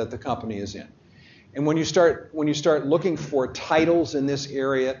the company is in. And when you start looking for titles in this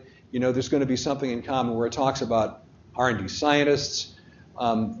area, there's going to be something in common where it talks about R&D scientists,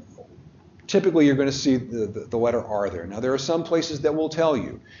 typically you're going to see the letter R there. Now there are some places that will tell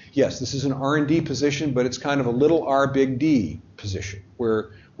you, yes, this is an R&D position, but it's kind of a little r big D position,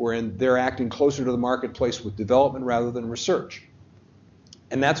 wherein they're acting closer to the marketplace with development rather than research.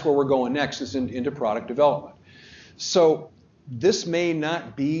 And that's where we're going next, is into product development. So this may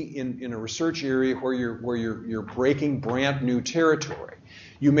not be in a research area where you're breaking brand new territory.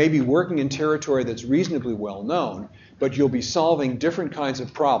 You may be working in territory that's reasonably well known, but you'll be solving different kinds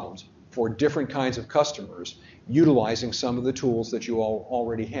of problems for different kinds of customers, utilizing some of the tools that you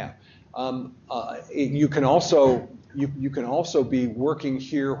already have. You can also be working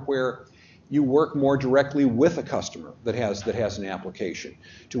here where you work more directly with a customer that has an application,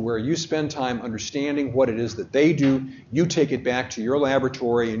 to where you spend time understanding what it is that they do. You take it back to your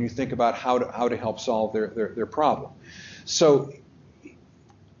laboratory and you think about how to help solve their problem. So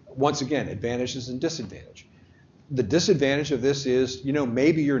once again, advantages and disadvantages. The disadvantage of this is,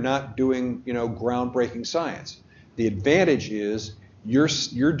 maybe you're not doing, groundbreaking science. The advantage is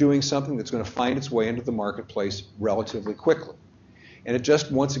you're doing something that's going to find its way into the marketplace relatively quickly. And it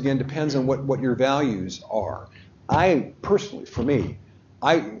just, once again, depends on what your values are. I personally, for me,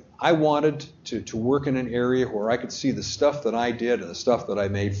 I wanted to work in an area where I could see the stuff that I did and the stuff that I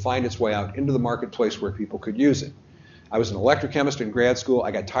made find its way out into the marketplace where people could use it. I was an electrochemist in grad school.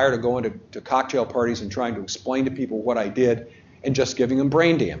 I got tired of going to cocktail parties and trying to explain to people what I did and just giving them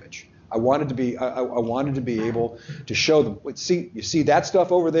brain damage. I wanted to be able to show them, you see that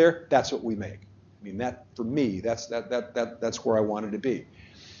stuff over there? That's what we make. I mean, that for me, that's where I wanted to be.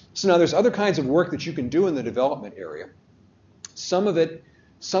 So now there's other kinds of work that you can do in the development area. Some of it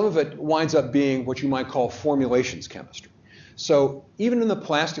winds up being what you might call formulations chemistry. So even in the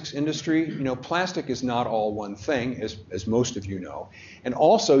plastics industry, plastic is not all one thing, as most of you know. And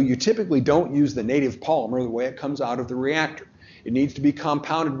also, you typically don't use the native polymer the way it comes out of the reactor. It needs to be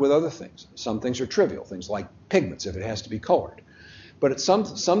compounded with other things. Some things are trivial, things like pigments if it has to be colored. But some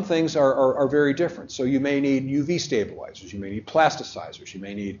things are very different. So you may need UV stabilizers, you may need plasticizers, you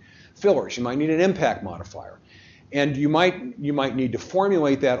may need fillers, you might need an impact modifier. And you might need to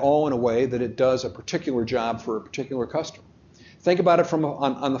formulate that all in a way that it does a particular job for a particular customer. Think about it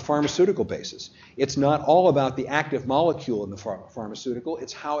on the pharmaceutical basis. It's not all about the active molecule in the pharmaceutical,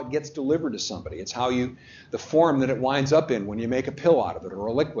 it's how it gets delivered to somebody. It's the form that it winds up in when you make a pill out of it or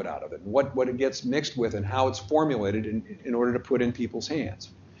a liquid out of it, and what it gets mixed with and how it's formulated in order to put in people's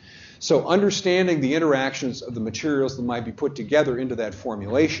hands. So understanding the interactions of the materials that might be put together into that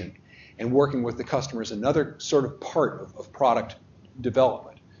formulation and working with the customer is another sort of part of product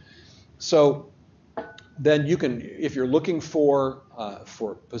development. So then you can, if you're looking for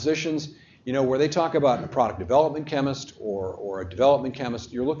positions, where they talk about a product development chemist or a development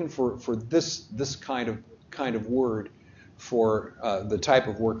chemist, you're looking for this kind of word for the type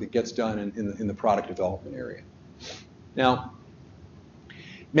of work that gets done in the product development area. Now,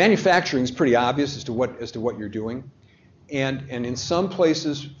 manufacturing is pretty obvious as to what you're doing, and in some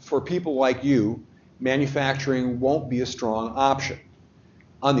places for people like you, manufacturing won't be a strong option.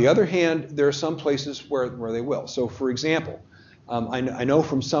 On the other hand, there are some places where they will. So for example, I know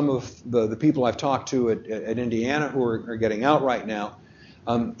from some of the people I've talked to at Indiana who are getting out right now,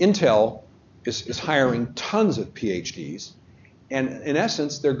 Intel is hiring tons of PhDs, and in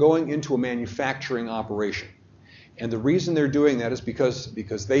essence, they're going into a manufacturing operation. And the reason they're doing that is because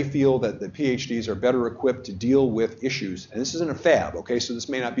they feel that the PhDs are better equipped to deal with issues. And this isn't a fab, okay? So this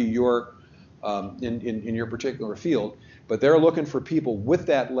may not be your in your particular field, but they're looking for people with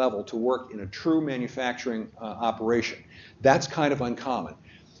that level to work in a true manufacturing operation. That's kind of uncommon.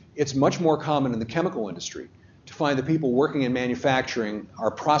 It's much more common in the chemical industry to find the people working in manufacturing are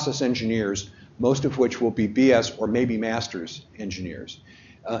process engineers, most of which will be BS or maybe master's engineers.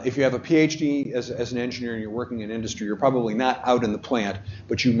 If you have a PhD as an engineer and you're working in industry, you're probably not out in the plant,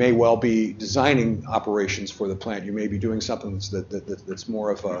 but you may well be designing operations for the plant. You may be doing something that's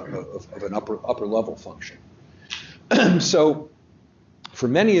more of an upper level function. So for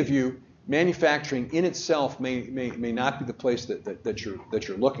many of you, manufacturing in itself may not be the place that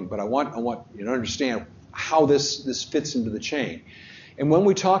you're looking, but I want you to understand how this fits into the chain. And when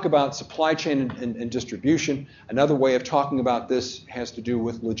we talk about supply chain and distribution, another way of talking about this has to do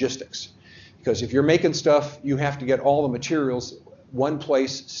with logistics. Because if you're making stuff, you have to get all the materials one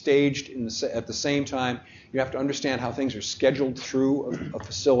place, staged at the same time. You have to understand how things are scheduled through a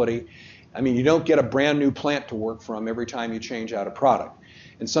facility. I mean, you don't get a brand new plant to work from every time you change out a product.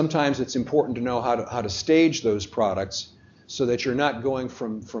 And sometimes it's important to know how to stage those products so that you're not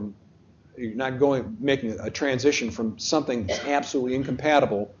making a transition from something that's absolutely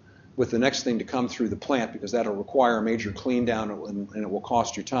incompatible with the next thing to come through the plant, because that'll require a major clean down and it will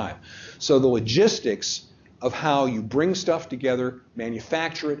cost you time. So the logistics of how you bring stuff together,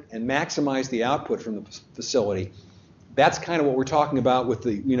 manufacture it, and maximize the output from the facility, that's kind of what we're talking about with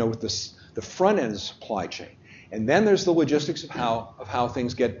the front end of the supply chain. And then there's the logistics of how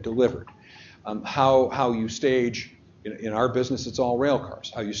things get delivered, how you stage. In our business, it's all rail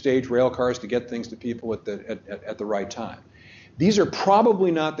cars. How you stage rail cars to get things to people at the right time. These are probably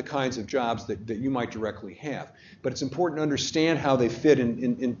not the kinds of jobs that you might directly have, but it's important to understand how they fit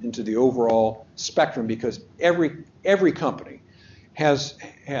into the overall spectrum, because every company has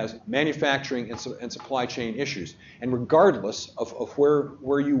manufacturing and supply chain issues, and regardless of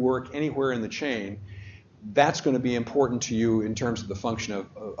where you work anywhere in the chain, that's going to be important to you in terms of the function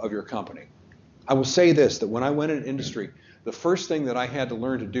of your company. I will say this, that when I went into industry, the first thing that I had to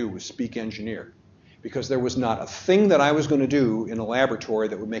learn to do was speak engineer, because there was not a thing that I was going to do in a laboratory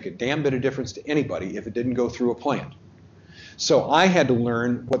that would make a damn bit of difference to anybody if it didn't go through a plant. So I had to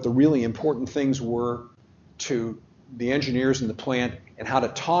learn what the really important things were to the engineers in the plant and how to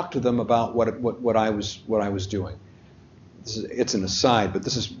talk to them about what I was doing. It's an aside, but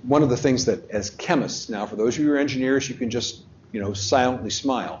this is one of the things that as chemists, now for those of you who are engineers, you can just silently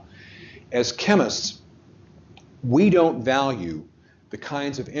smile. As chemists, we don't value the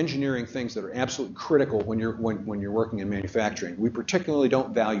kinds of engineering things that are absolutely critical when you're working in manufacturing. We particularly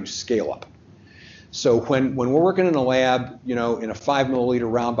don't value scale up. So when we're working in a lab, in a 5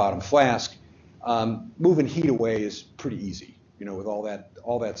 milliliter round bottom flask, moving heat away is pretty easy, with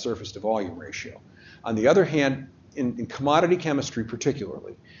all that surface to volume ratio. On the other hand, in commodity chemistry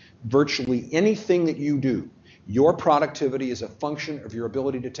particularly, virtually anything that you do, your productivity is a function of your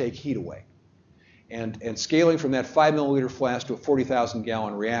ability to take heat away. And scaling from that 5 milliliter flask to a 40,000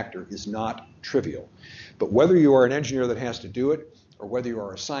 gallon reactor is not trivial. But whether you are an engineer that has to do it, or whether you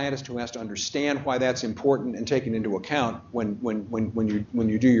are a scientist who has to understand why that's important and take it into account when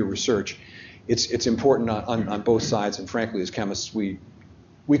you do your research, it's important on both sides. And frankly, as chemists, we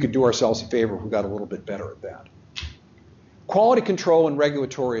could do ourselves a favor if we got a little bit better at that. Quality control and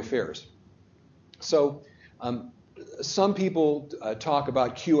regulatory affairs. So some people talk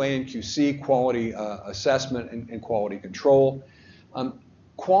about QA and QC, quality assessment and quality control.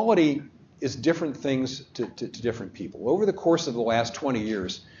 Quality is different things to different people. Over the course of the last 20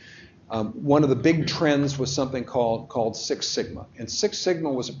 years, one of the big trends was something called Six Sigma. And Six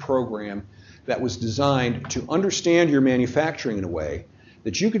Sigma was a program that was designed to understand your manufacturing in a way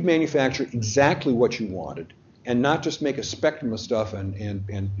that you could manufacture exactly what you wanted, and not just make a spectrum of stuff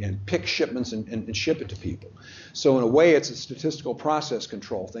and pick shipments and ship it to people. So in a way, it's a statistical process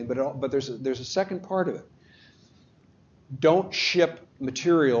control thing, but there's a second part of it. Don't ship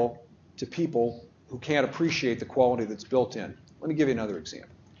material to people who can't appreciate the quality that's built in. Let me give you another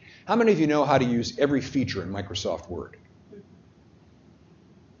example. How many of you know how to use every feature in Microsoft Word?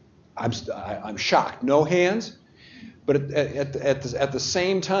 I'm shocked. No hands? But at the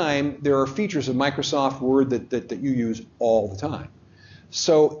same time, there are features of Microsoft Word that you use all the time.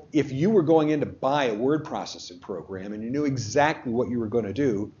 So if you were going in to buy a word processing program and you knew exactly what you were going to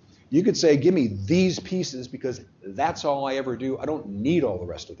do, you could say, give me these pieces because that's all I ever do. I don't need all the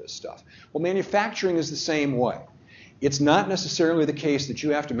rest of this stuff. Well, manufacturing is the same way. It's not necessarily the case that you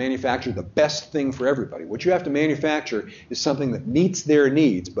have to manufacture the best thing for everybody. What you have to manufacture is something that meets their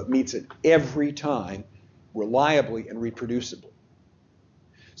needs, but meets it every time, reliably and reproducibly.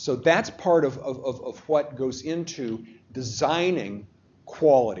 So that's part of what goes into designing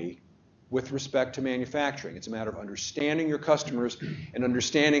quality with respect to manufacturing. It's a matter of understanding your customers and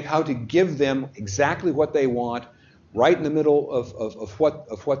understanding how to give them exactly what they want right in the middle of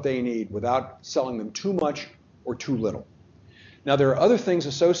what they need without selling them too much or too little. Now there are other things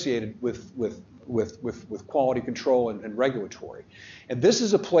associated with quality control and regulatory. And this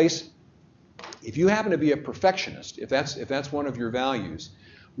is a place, if you happen to be a perfectionist, if that's one of your values,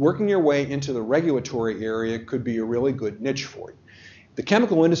 working your way into the regulatory area could be a really good niche for you. The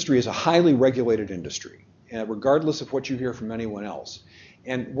chemical industry is a highly regulated industry, regardless of what you hear from anyone else.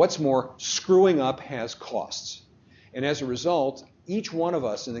 And what's more, screwing up has costs. And as a result, each one of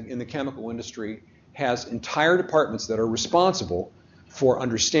us in the chemical industry has entire departments that are responsible for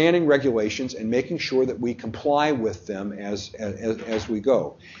understanding regulations and making sure that we comply with them as we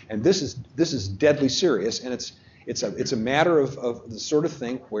go. And this is deadly serious, and it's a matter of the sort of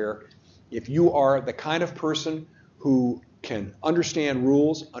thing where if you are the kind of person who can understand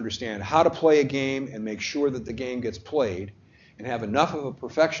rules, understand how to play a game, and make sure that the game gets played, and have enough of a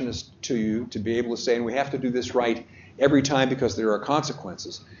perfectionist to you to be able to say, and we have to do this right every time because there are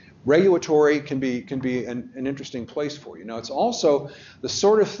consequences, regulatory can be an interesting place for you. Now, it's also the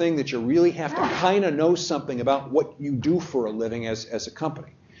sort of thing that you really have to kind of know something about what you do for a living as a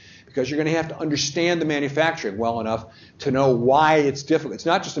company, because you're going to have to understand the manufacturing well enough to know why it's difficult. It's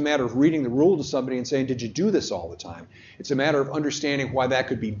not just a matter of reading the rule to somebody and saying, did you do this all the time? It's a matter of understanding why that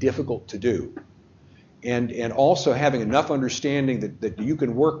could be difficult to do. And also having enough understanding that you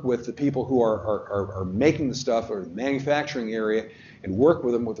can work with the people who are making the stuff or the manufacturing area and work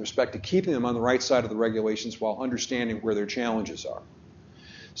with them with respect to keeping them on the right side of the regulations while understanding where their challenges are.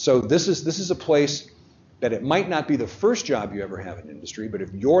 So this is a place that it might not be the first job you ever have in industry, but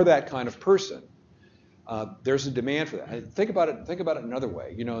if you're that kind of person, there's a demand for that. Think about it another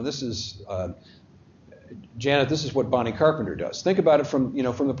way. And this is Janet, this is what Bonnie Carpenter does. Think about it from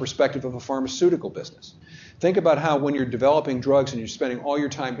the perspective of a pharmaceutical business. Think about how when you're developing drugs and you're spending all your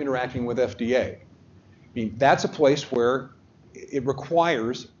time interacting with FDA, I mean, that's a place where it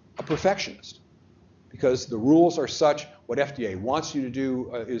requires a perfectionist, because the rules are such, what FDA wants you to do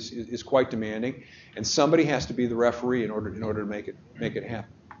is quite demanding, and somebody has to be the referee in order to make it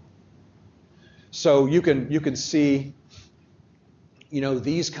happen. So you can see,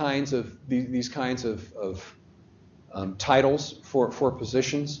 these kinds of titles for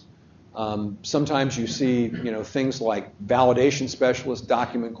positions. Sometimes you see things like validation specialist,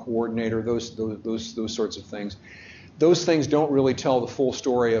 document coordinator, those sorts of things. Those things don't really tell the full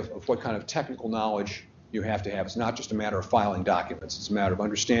story of what kind of technical knowledge you have to have. It's not just a matter of filing documents. It's a matter of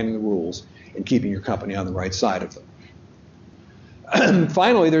understanding the rules and keeping your company on the right side of them.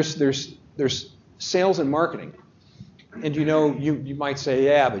 Finally, there's sales and marketing. And you might say,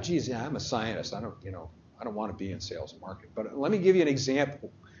 yeah, but geez, I'm a scientist. I don't want to be in sales and marketing. But let me give you an example.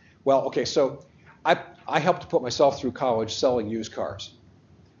 Well, okay, so I helped to put myself through college selling used cars.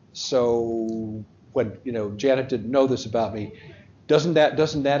 So when Janet didn't know this about me, doesn't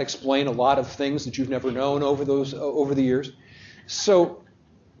that explain a lot of things that you've never known over the years? So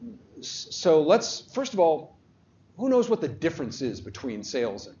let's first of all, who knows what the difference is between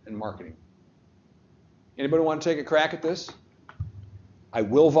sales and marketing? Anybody want to take a crack at this? I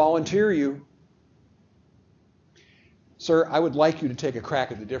will volunteer you. Sir, I would like you to take a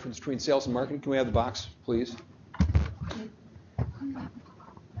crack at the difference between sales and marketing. Can we have the box, please?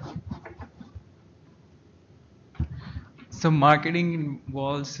 So marketing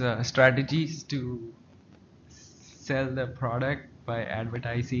involves strategies to sell the product by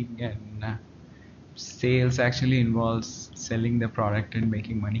advertising, and sales actually involves selling the product and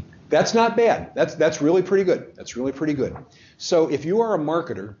making money. That's not bad. That's really pretty good. That's really pretty good. So if you are a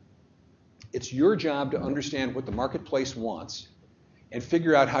marketer, it's your job to understand what the marketplace wants and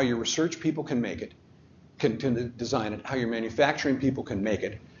figure out how your research people can make it, can design it, how your manufacturing people can make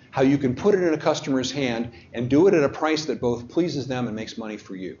it, how you can put it in a customer's hand and do it at a price that both pleases them and makes money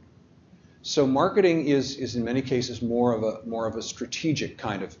for you. So marketing is in many cases more of a strategic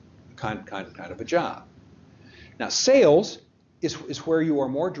kind of a job. Now sales is where you are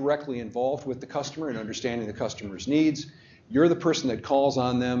more directly involved with the customer and understanding the customer's needs. You're the person that calls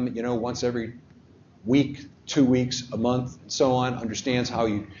on them, once every week, 2 weeks, a month, and so on, understands how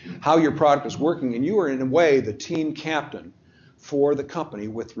your product is working, and you are in a way the team captain for the company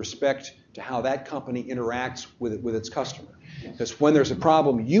with respect to how that company interacts with its customer. Because when there's a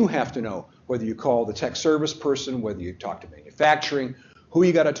problem, you have to know whether you call the tech service person, whether you talk to manufacturing, who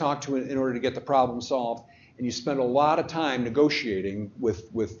you got to talk to in order to get the problem solved. And you spend a lot of time negotiating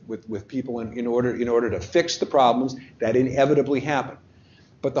with people in order to fix the problems that inevitably happen.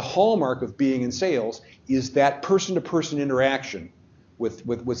 But the hallmark of being in sales is that person-to-person interaction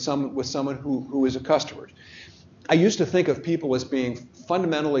with someone who is a customer. I used to think of people as being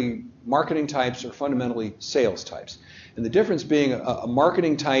fundamentally marketing types or fundamentally sales types. And the difference being a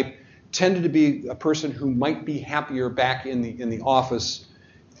marketing type tended to be a person who might be happier back in the office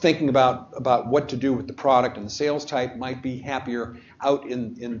thinking about what to do with the product, and the sales type might be happier out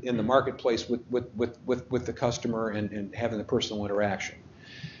in the marketplace with the customer and having the personal interaction.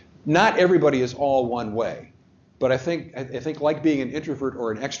 Not everybody is all one way, but I think like being an introvert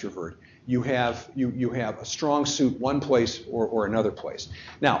or an extrovert, you have a strong suit one place or another place.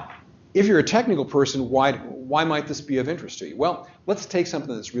 Now, if you're a technical person, why might this be of interest to you? Well, let's take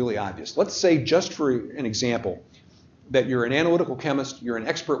something that's really obvious. Let's say, just for an example, that you're an analytical chemist, you're an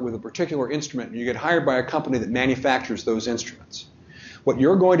expert with a particular instrument, and you get hired by a company that manufactures those instruments. What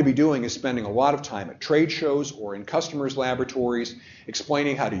you're going to be doing is spending a lot of time at trade shows or in customers' laboratories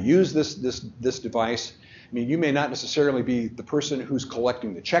explaining how to use this device. I mean, you may not necessarily be the person who's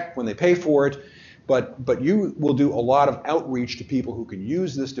collecting the check when they pay for it, but you will do a lot of outreach to people who can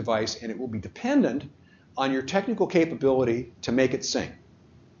use this device, and it will be dependent on your technical capability to make it sing.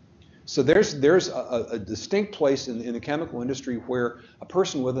 So there's a distinct place in the chemical industry where a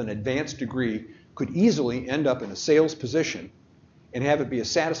person with an advanced degree could easily end up in a sales position and have it be a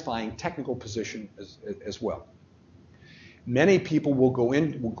satisfying technical position as well. Many people will go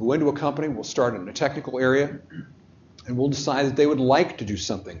into a company, will start in a technical area, and will decide that they would like to do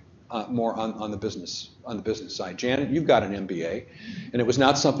something more on the business side. Janet, you've got an MBA, and it was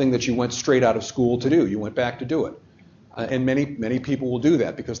not something that you went straight out of school to do. You went back to do it. And many people will do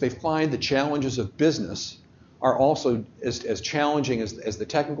that because they find the challenges of business are also as challenging as the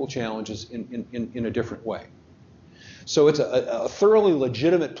technical challenges in a different way. So it's a thoroughly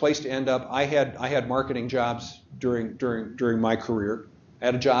legitimate place to end up. I had marketing jobs during my career. I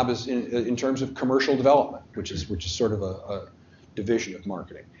had a job in terms of commercial development, which is sort of a division of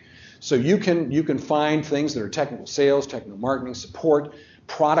marketing. So you can find things that are technical sales, technical marketing, support,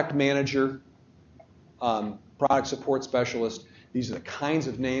 product manager, product support specialist. These are the kinds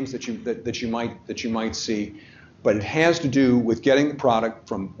of names that you might see, but it has to do with getting the product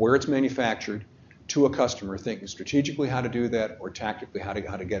from where it's manufactured to a customer, thinking strategically how to do that, or tactically how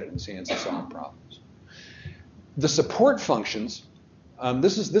to get it in his hands and solve problems. The support functions.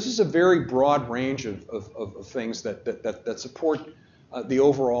 This is a very broad range of things that support the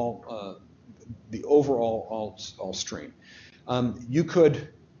overall stream. You could,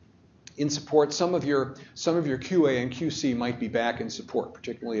 in support, some of your QA and QC might be back in support,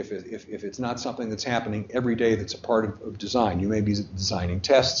 particularly if it's not something that's happening every day that's a part of design. You may be designing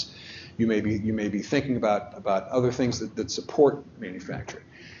tests. You may be thinking about other things that support manufacturing.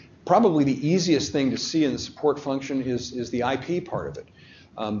 Probably the easiest thing to see in the support function is the IP part of it,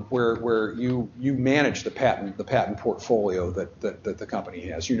 where you manage the patent portfolio that the company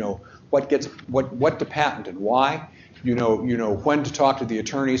has. You know what to patent and why. You know when to talk to the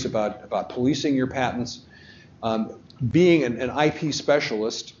attorneys about policing your patents. Being an IP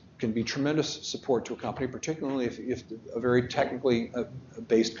specialist can be tremendous support to a company, particularly if a very technically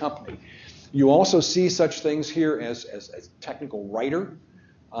based company. You also see such things here as technical writer.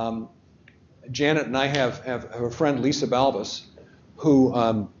 Janet and I have a friend, Lisa Balbus, who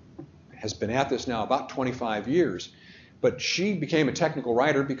has been at this now about 25 years. But she became a technical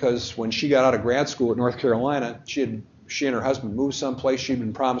writer because when she got out of grad school at North Carolina, she and her husband moved someplace. She'd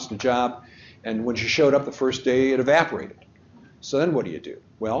been promised a job, and when she showed up the first day, it evaporated. So then what do?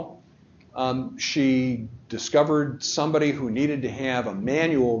 Well, she discovered somebody who needed to have a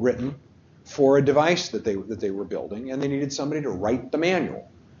manual written for a device that they were building, and they needed somebody to write the manual.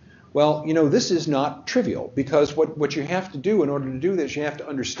 Well, this is not trivial, because what you have to do in order to do this, you have to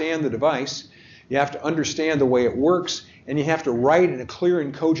understand the device, you have to understand the way it works, and you have to write in a clear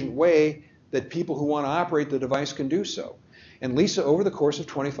and cogent way that people who want to operate the device can do so. And Lisa, over the course of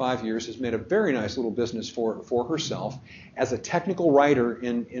 25 years, has made a very nice little business for herself as a technical writer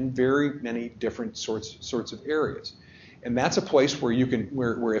in very many different sorts of areas. And that's a place where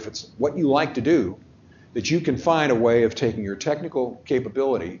where if it's what you like to do, that you can find a way of taking your technical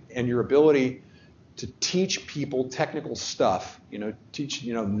capability and your ability to teach people technical stuff, teach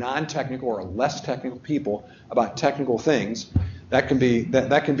non-technical or less technical people about technical things. That can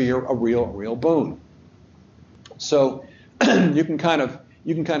be a real boon. So you can kind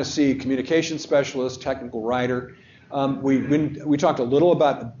of see communication specialist, technical writer. We talked a little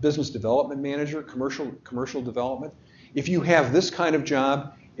about a business development manager, commercial development. If you have this kind of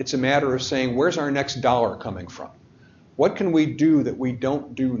job, it's a matter of saying, where's our next dollar coming from? What can we do that we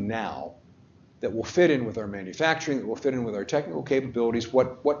don't do now that will fit in with our manufacturing, that will fit in with our technical capabilities?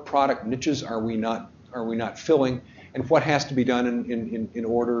 What product niches are we not filling, and what has to be done in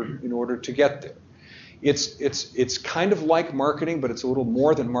order to get there? It's kind of like marketing, but it's a little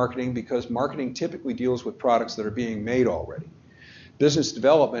more than marketing, because marketing typically deals with products that are being made already. Business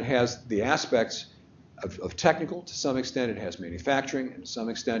development has the aspects of technical. To some extent, it has manufacturing, and to some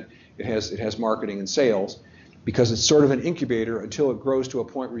extent, it has marketing and sales, because it's sort of an incubator until it grows to a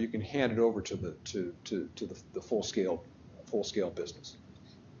point where you can hand it over to the full scale business.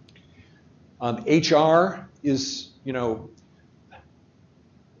 HR is,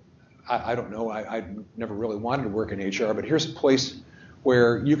 I don't know. I never really wanted to work in HR, but here's a place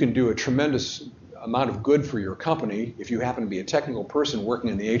where you can do a tremendous amount of good for your company if you happen to be a technical person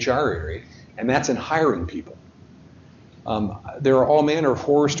working in the HR area, and that's in hiring people. There are all manner of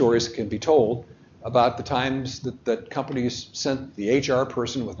horror stories that can be told about the times that companies sent the HR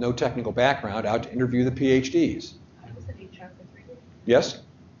person with no technical background out to interview the PhDs. I was in HR for 3 years. Yes?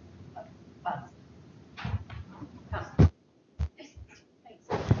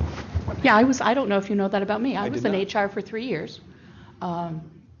 Yeah, I don't know if you know that about me. I was in HR for 3 years.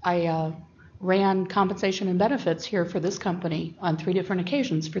 I ran compensation and benefits here for this company on 3 different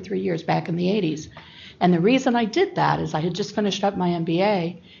occasions for 3 years back in the 80s. And the reason I did that is I had just finished up my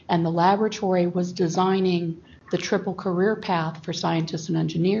MBA, and the laboratory was designing the triple career path for scientists and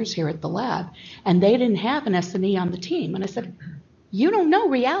engineers here at the lab, and they didn't have an S&E on the team. And I said, you don't know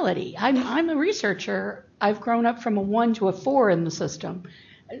reality. I'm a researcher. I've grown up from a 1 to a 4 in the system.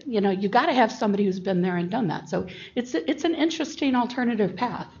 You know, you got to have somebody who's been there and done that. So it's an interesting alternative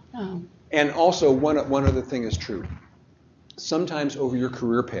path. And also, one other thing is true. Sometimes over your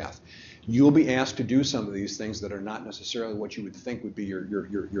career path, you'll be asked to do some of these things that are not necessarily what you would think would be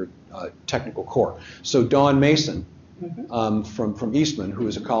your technical core. So Dawn Mason from Eastman, who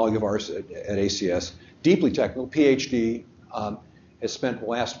is a colleague of ours at ACS, deeply technical, PhD, has spent the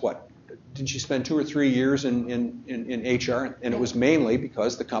last, did she spend 2 or 3 years in HR? And it was mainly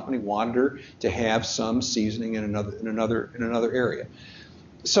because the company wanted her to have some seasoning in another area.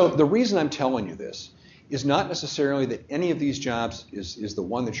 So the reason I'm telling you this is not necessarily that any of these jobs is the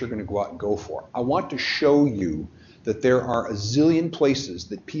one that you're going to go out and go for. I want to show you that there are a zillion places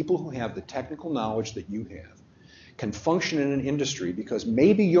that people who have the technical knowledge that you have can function in an industry, because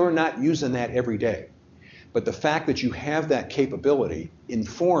maybe you're not using that every day. But the fact that you have that capability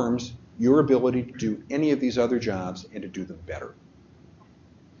informs your ability to do any of these other jobs and to do them better.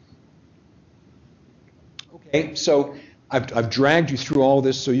 Okay, so I've dragged you through all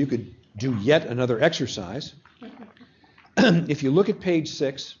this so you could do yet another exercise. If you look at page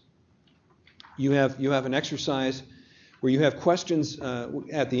 6, you have an exercise where you have questions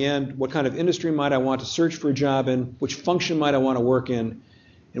at the end. What kind of industry might I want to search for a job in? Which function might I want to work in?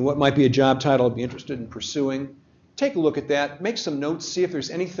 And what might be a job title I'd be interested in pursuing? Take a look at that. Make some notes. See if there's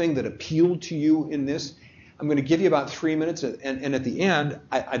anything that appealed to you in this. I'm going to give you about 3 minutes. And at the end,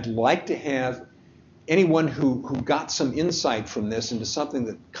 I'd like to have anyone who got some insight from this into something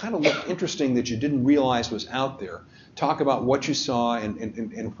that kind of looked interesting that you didn't realize was out there. Talk about what you saw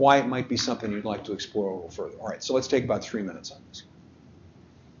and why it might be something you'd like to explore a little further. All right, so let's take about 3 minutes on this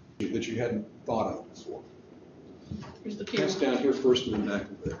that you hadn't thought of before. Here's the Pass down here first and then back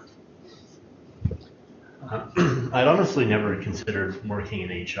over there. I'd honestly never considered working in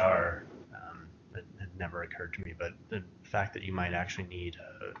HR. It had never occurred to me, but the fact that you might actually need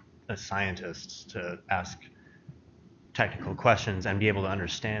a scientist to ask technical questions and be able to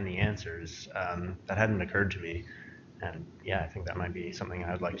understand the answers, that hadn't occurred to me. And yeah, I think that might be something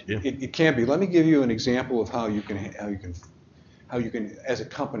I'd like to do. It can be. Let me give you an example of how you can, as a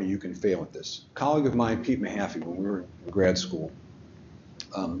company, you can fail at this. A colleague of mine, Pete Mahaffey, when we were in grad school,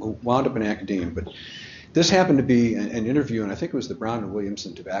 who wound up in academia, but this happened to be an interview, and I think it was the Brown and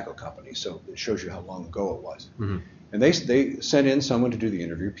Williamson Tobacco Company, so it shows you how long ago it was. Mm-hmm. And they sent in someone to do the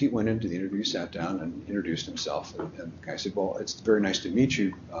interview. Pete went into the interview, sat down, and introduced himself. And the guy said, well, it's very nice to meet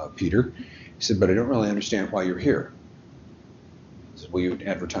you, Peter. He said, but I don't really understand why you're here. He said, well, you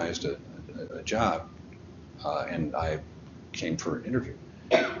advertised a job, and I came for an interview.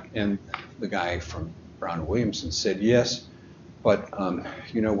 And the guy from Brown and Williamson said, yes, but,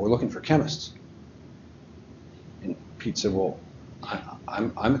 we're looking for chemists. And Pete said, well,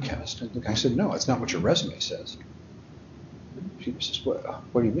 I'm a chemist. And the guy said, no, it's not what your resume says. Peter says,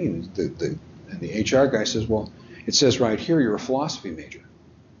 what do you mean? And the HR guy says, well, it says right here you're a philosophy major.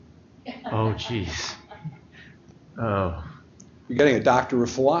 Oh, jeez. Oh. You're getting a doctor of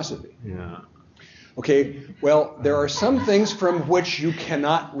philosophy. Yeah. Okay, well, there are some things from which you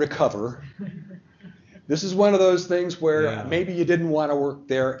cannot recover. This is one of those things where maybe you didn't want to work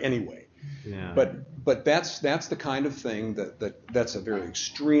there anyway. Yeah. But that's the kind of thing that's a very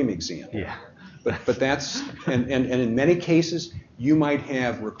extreme example. Yeah. But that's and in many cases you might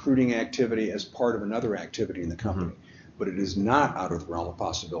have recruiting activity as part of another activity in the company, mm-hmm. but it is not out of the realm of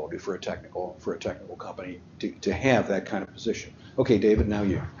possibility for a technical company to have that kind of position. Okay, David, now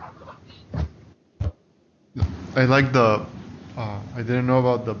you. I like I didn't know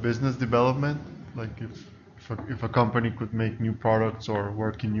about the business development, like if a company could make new products or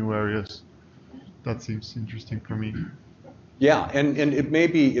work in new areas. That seems interesting for me. Yeah, and it may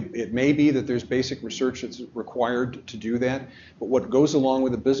be that there's basic research that's required to do that, but what goes along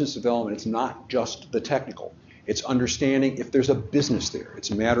with the business development, it's not just the technical. It's understanding if there's a business there.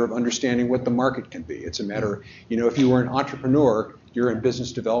 It's a matter of understanding what the market can be. It's a matter, if you were an entrepreneur, you're in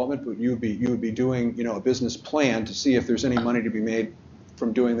business development, but you would be doing, a business plan to see if there's any money to be made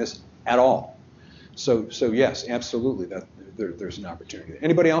from doing this at all. So yes, absolutely, that there's an opportunity.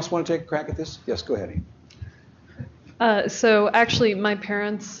 Anybody else want to take a crack at this? Yes, go ahead, Ian. So actually, my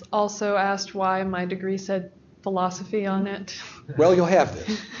parents also asked why my degree said philosophy on it. Well, you'll have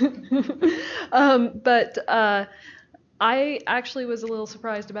this. But I actually was a little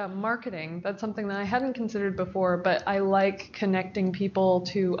surprised about marketing. That's something that I hadn't considered before, but I like connecting people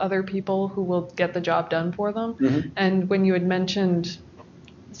to other people who will get the job done for them. Mm-hmm. And when you had mentioned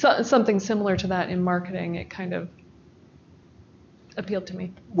something similar to that in marketing, it kind of appealed to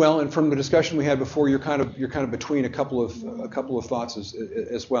me. Well, and from the discussion we had before, you're kind of between a couple of thoughts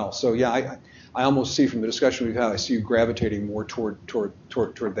as well. So yeah, I almost see from the discussion we've had, I see you gravitating more toward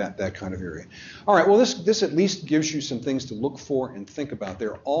that kind of area. All right. Well, this at least gives you some things to look for and think about.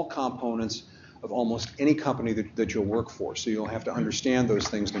 They're all components of almost any company that you'll work for. So you'll have to understand those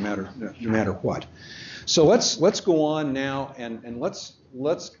things no matter what. So let's go on now and let's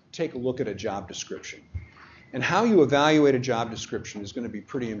take a look at a job description. And how you evaluate a job description is going to be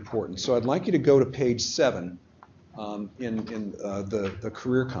pretty important. So I'd like you to go to page 7 in the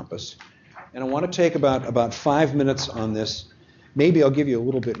Career Compass. And I want to take about 5 minutes on this. Maybe I'll give you a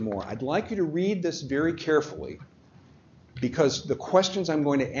little bit more. I'd like you to read this very carefully because the questions I'm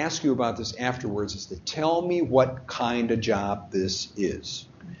going to ask you about this afterwards is to tell me what kind of job this is.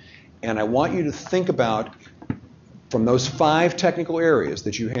 And I want you to think about, from those 5 technical areas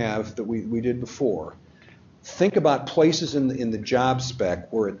that you have that we did before, think about places in the job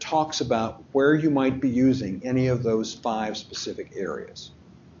spec where it talks about where you might be using any of those 5 specific areas.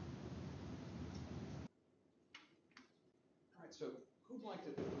 All right, so who'd like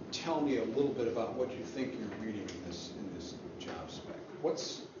to tell me a little bit about what you think you're reading in this job spec?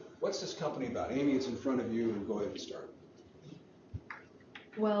 What's this company about? Amy, it's in front of you, and go ahead and start.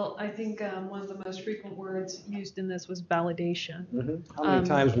 Well, I think one of the most frequent words used in this was validation. Mm-hmm. How many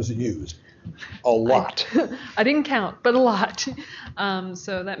times was it used? A lot. I didn't count, but a lot.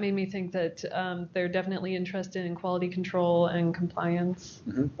 So that made me think that they're definitely interested in quality control and compliance.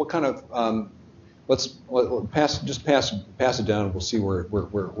 Mm-hmm. What kind of, let's pass it down and we'll see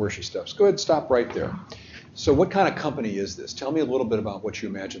where she steps. Go ahead, stop right there. So what kind of company is this? Tell me a little bit about what you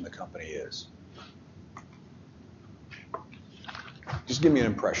imagine the company is. Just give me an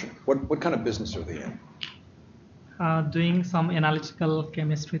impression. What kind of business are they in? Doing some analytical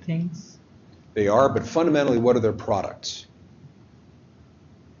chemistry things. They are, but fundamentally, what are their products?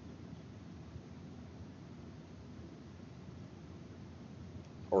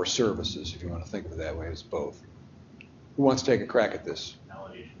 Or services, if you want to think of it that way, it's both. Who wants to take a crack at this?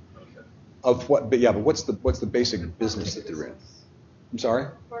 Validation process. Of what? But yeah, but what's the basic business that they're in? I'm sorry?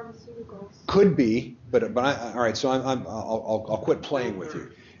 Pharmaceuticals. Could be, but all right. So I'll quit playing with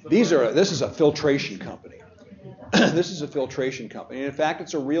you. This is a filtration company. This is a filtration company, and in fact,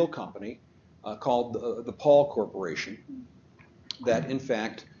 it's a real company called the Paul Corporation that, in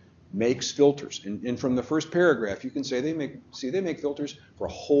fact, makes filters. And from the first paragraph, you can say they make filters for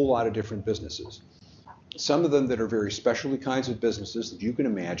a whole lot of different businesses. Some of them that are very specialty kinds of businesses that you can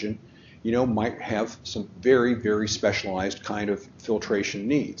imagine, might have some very, very specialized kind of filtration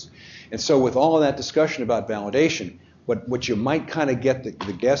needs. And so with all of that discussion about validation, what you might kind of get the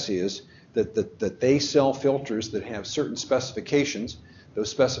guess is that they sell filters that have certain specifications. Those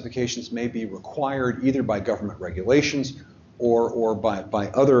specifications may be required either by government regulations or by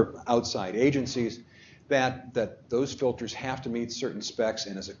other outside agencies, that those filters have to meet certain specs,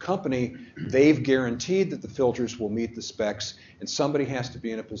 and as a company, they've guaranteed that the filters will meet the specs, and somebody has to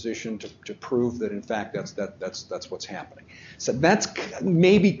be in a position to prove that in fact that's what's happening. So that's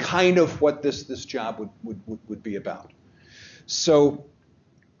maybe kind of what this job would be about. So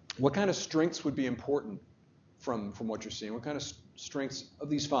what kind of strengths would be important from what you're seeing? What kind of strengths of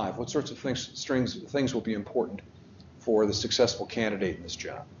these 5? What sorts of things will be important for the successful candidate in this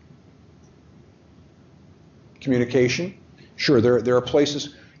job? Communication. Sure, there are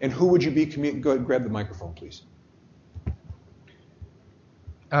places. And who would you be? Go ahead and grab the microphone, please.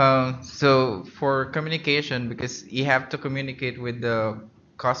 So for communication, because you have to communicate with the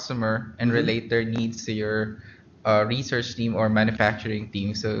customer and relate their needs to your research team or manufacturing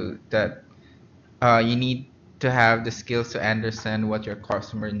team, so that you need to have the skills to understand what your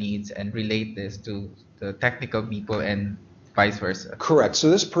customer needs and relate this to the technical people and vice versa. Correct. So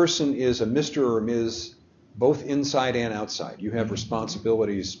this person is a Mr. or Ms. both inside and outside. You have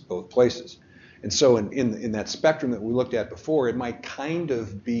responsibilities both places. And so in that spectrum that we looked at before, it might kind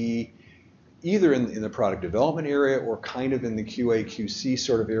of be either in the product development area or kind of in the QA QC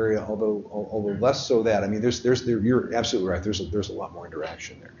sort of area, although less so that. I mean, you're absolutely right. There's a lot more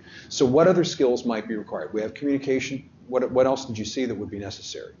interaction there. So what other skills might be required? We have communication. What else did you see that would be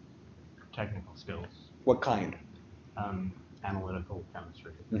necessary? Technical skills. What kind? Analytical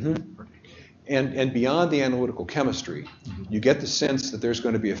chemistry. Mm-hmm. And beyond the analytical chemistry, you get the sense that there's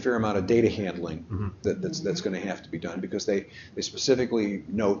going to be a fair amount of data handling that's going to have to be done, because they specifically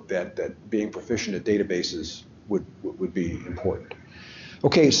note that being proficient at databases would be important.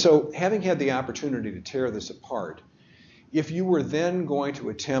 Okay, so having had the opportunity to tear this apart, if you were then going to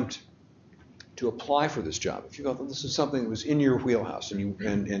attempt to apply for this job, if you felt that this is something that was in your wheelhouse and you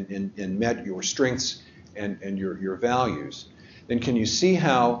and met your strengths and your values, then can you see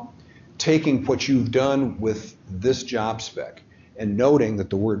how taking what you've done with this job spec and noting that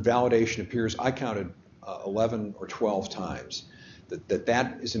the word validation appears, I counted 11 or 12 times,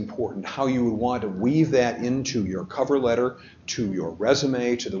 that is important, how you would want to weave that into your cover letter, to your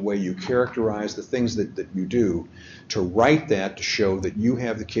resume, to the way you characterize the things that you do, to write that to show that you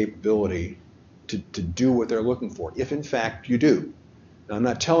have the capability to do what they're looking for, if in fact you do. Now, I'm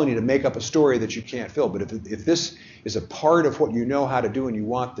not telling you to make up a story that you can't fill, but if this is a part of what you know how to do and you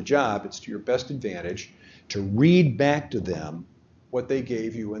want the job, it's to your best advantage to read back to them what they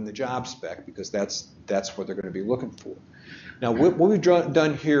gave you in the job spec, because that's what they're going to be looking for. Now, what we've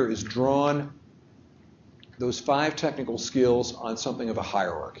done here is drawn those 5 technical skills on something of a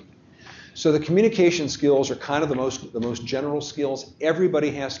hierarchy. So the communication skills are kind of the most general skills.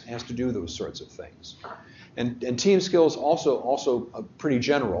 Everybody has to do those sorts of things. And team skills also pretty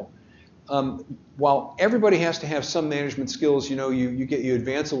general. While everybody has to have some management skills, you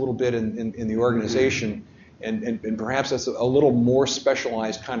advance a little bit in the organization, and perhaps that's a little more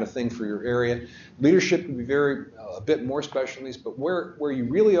specialized kind of thing for your area. Leadership can be a bit more specialized, but where you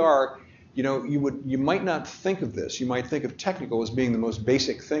really are, you might not think of this. You might think of technical as being the most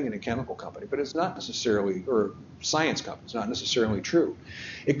basic thing in a chemical company, but it's not necessarily, or science company, it's not necessarily true.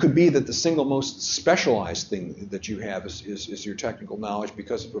 It could be that the single most specialized thing that you have is your technical knowledge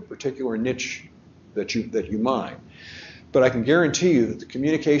because of a particular niche that you mine. But I can guarantee you that the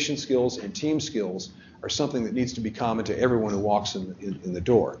communication skills and team skills are something that needs to be common to everyone who walks in the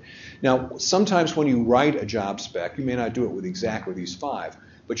door. Now, sometimes when you write a job spec, you may not do it with exactly these 5,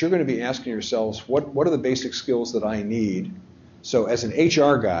 but you're going to be asking yourselves, what are the basic skills that I need? So as an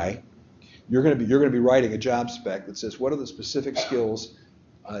HR guy, you're going to be writing a job spec that says, what are the specific skills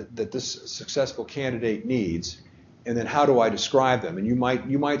that this successful candidate needs, and then how do I describe them? And you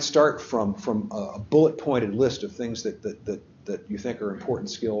might start from a bullet-pointed list of things that you think are important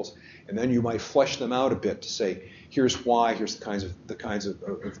skills, and then you might flesh them out a bit to say, here's why, here's the kinds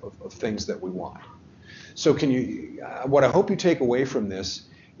of things that we want. So what I hope you take away from this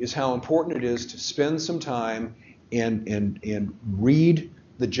is how important it is to spend some time and read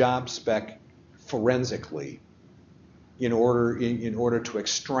the job spec forensically in order to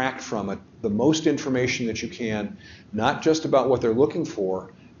extract from it the most information that you can, not just about what they're looking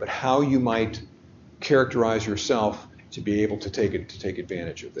for, but how you might characterize yourself to be able to take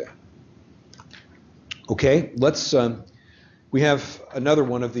advantage of that. Okay, we have another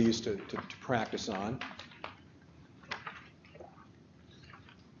one of these to practice on.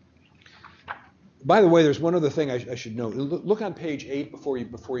 By the way, there's one other thing I should note. Look on page 8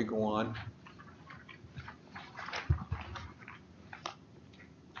 before you go on.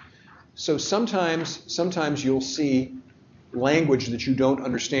 So sometimes you'll see language that you don't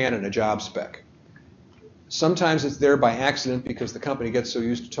understand in a job spec. Sometimes it's there by accident because the company gets so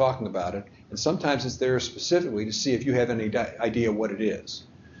used to talking about it, and sometimes it's there specifically to see if you have any idea what it is.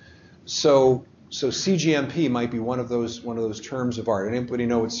 So CGMP might be one of those terms of art. Anybody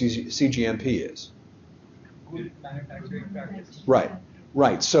know what CGMP is? Good manufacturing practice.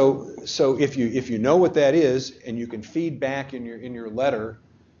 Right. So if you know what that is, and you can feed back in your letter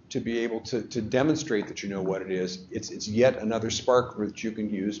to be able to demonstrate that you know what it is, it's yet another spark that you can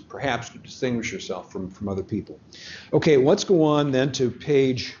use, perhaps to distinguish yourself from other people. Okay, let's go on then to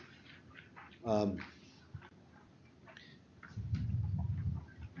page.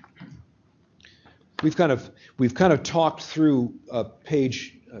 We've kind of talked through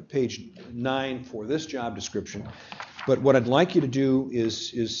page 9 for this job description, but what I'd like you to do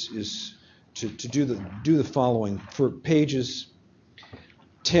is to do the following for pages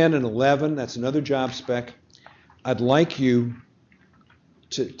 10 and 11. That's another job spec. I'd like you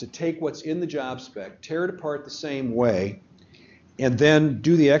to take what's in the job spec, tear it apart the same way, and then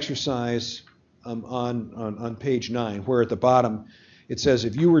do the exercise on page 9, where at the bottom it says,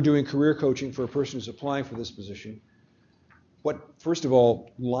 if you were doing career coaching for a person who's applying for this position, first of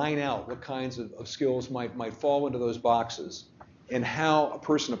all, line out what kinds of skills might fall into those boxes, and how a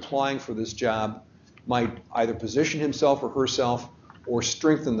person applying for this job might either position himself or herself or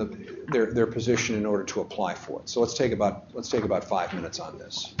strengthen their position in order to apply for it. So let's take about 5 minutes on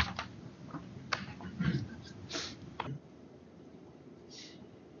this.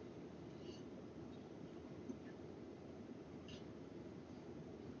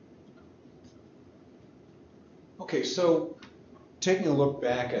 Okay, so taking a look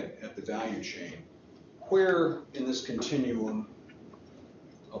back at the value chain, where in this continuum,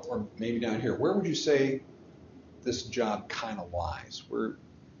 or maybe down here, where would you say this job kind of lies? Where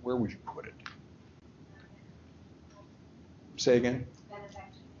would you put it? Say again?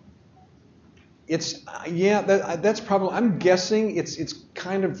 It's yeah. That's probably. I'm guessing it's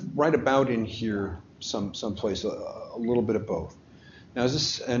kind of right about in here, someplace, a little bit of both. Now, is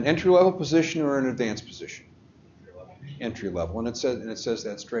this an entry-level position or an advanced position? Entry level, and it says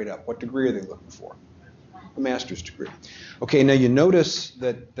that straight up. What degree are they looking for? A master's degree. Okay. Now you notice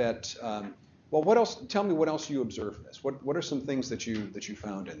that. Well, what else? Tell me what else you observed in this. What are some things that you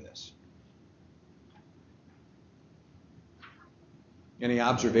found in this? Any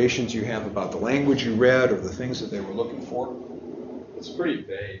observations you have about the language you read or the things that they were looking for? It's pretty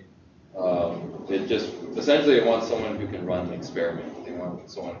vague. It just essentially it wants someone who can run an experiment. They want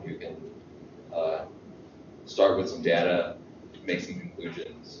someone who can start with some data, make some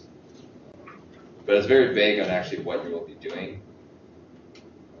conclusions. But it's very vague on actually what you will be doing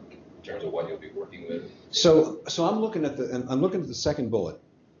in terms of what you'll be working with. So I'm looking at the second bullet,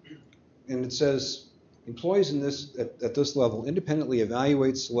 and it says employees at this level independently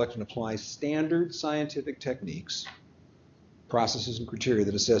evaluate, select, and apply standard scientific techniques, processes, and criteria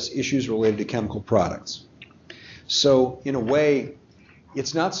that assess issues related to chemical products. So in a way,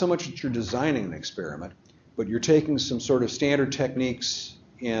 it's not so much that you're designing an experiment, but you're taking some sort of standard techniques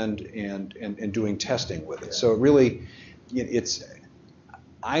and doing testing with it. So it really,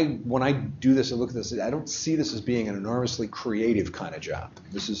 when I do this and look at this, I don't see this as being an enormously creative kind of job.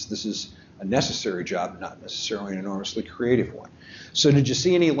 This is a necessary job, not necessarily an enormously creative one. So did you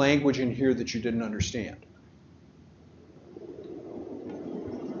see any language in here that you didn't understand?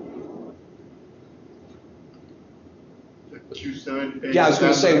 Q7A. Yeah, I was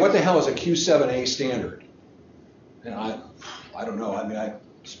going to say, what the hell is a Q7A standard? And I don't know. I mean, I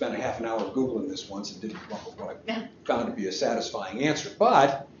spent a half an hour Googling this once and didn't come up with what I found to be a satisfying answer.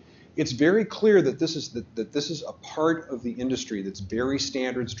 But it's very clear that this is a part of the industry that's very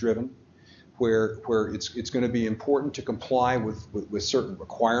standards driven, where it's going to be important to comply with certain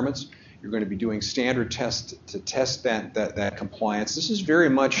requirements. You're going to be doing standard tests to test that compliance. This is very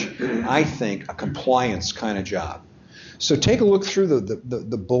much, I think, a compliance kind of job. So take a look through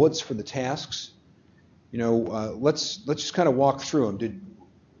the bullets for the tasks. Let's just kind of walk through them.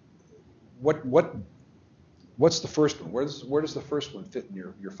 What's the first one? Where does the first one fit in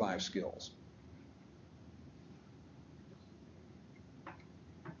your 5 skills?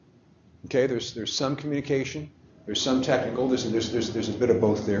 Okay, there's some communication, there's some technical, there's a bit of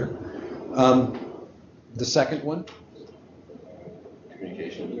both there. The second one?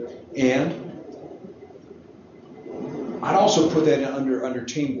 Communication. And I'd also put that under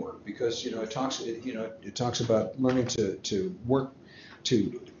teamwork, because it talks about learning to work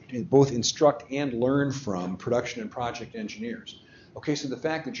to both instruct and learn from production and project engineers. Okay, so the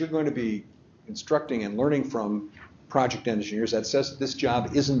fact that you're going to be instructing and learning from project engineers, that says that this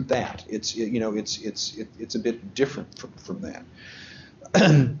job isn't that. It's a bit different from that.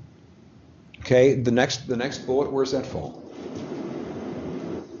 Okay, the next bullet, where's that fall?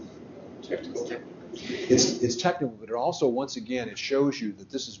 Technical. It's technical, but it also, once again, it shows you that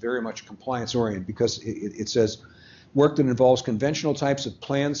this is very much compliance oriented, because it says work that involves conventional types of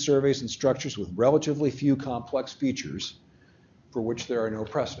plans, surveys, and structures with relatively few complex features for which there are no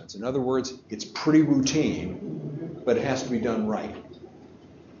precedents. In other words, it's pretty routine, but it has to be done right.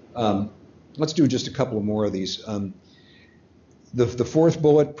 Let's do just a couple of more of these. The fourth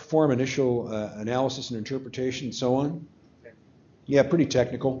bullet, perform initial analysis and interpretation and so on. Yeah, pretty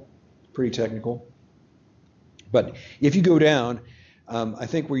technical. But if you go down, I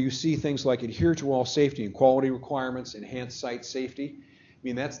think where you see things like adhere to all safety and quality requirements, enhance site safety, I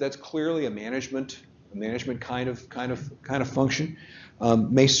mean that's clearly a management kind of function.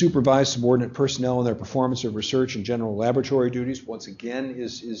 May supervise subordinate personnel in their performance of research and general laboratory duties. Once again,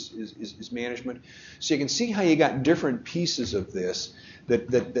 is management. So you can see how you got different pieces of this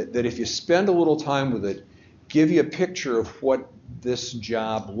that if you spend a little time with it, give you a picture of what this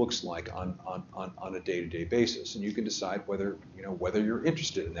job looks like on a day-to-day basis, and you can decide whether you're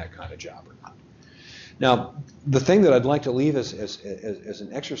interested in that kind of job or not. Now, the thing that I'd like to leave as an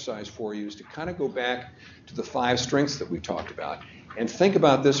exercise for you is to kind of go back to the 5 strengths that we talked about and think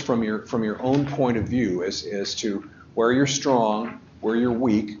about this from your own point of view as to where you're strong, where you're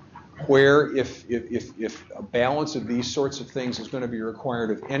weak, where if a balance of these sorts of things is going to be required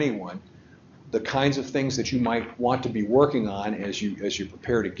of anyone, the kinds of things that you might want to be working on as you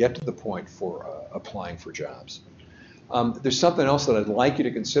prepare to get to the point for applying for jobs. There's something else that I'd like you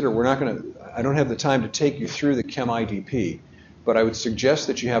to consider. I don't have the time to take you through the Chem IDP, but I would suggest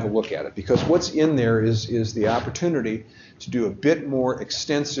that you have a look at it, because what's in there is the opportunity to do a bit more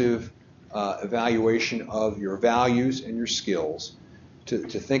extensive evaluation of your values and your skills, to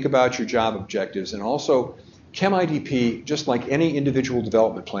think about your job objectives, and also ChemIDP, just like any individual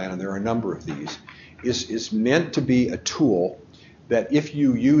development plan, and there are a number of these, is meant to be a tool that if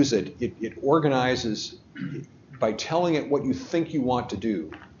you use it, it organizes by telling it what you think you want to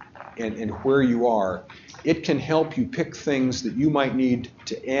do and where you are. It can help you pick things that you might need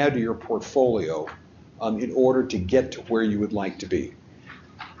to add to your portfolio in order to get to where you would like to be.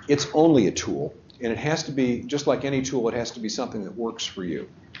 It's only a tool, and it has to be, just like any tool, it has to be something that works for you.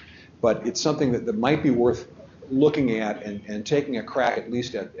 But it's something that might be worth looking at and taking a crack at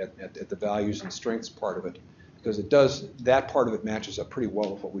least at the values and strengths part of it, because it does, that part of it matches up pretty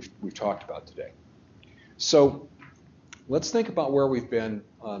well with what we've talked about today. So let's think about where we've been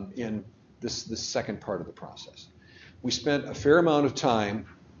in this second part of the process. We spent a fair amount of time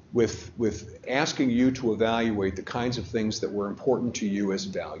with asking you to evaluate the kinds of things that were important to you as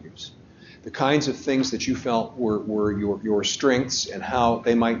values, the kinds of things that you felt were your strengths and how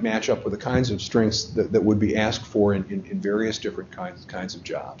they might match up with the kinds of strengths that would be asked for in various different kinds of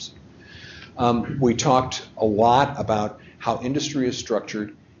jobs. We talked a lot about how industry is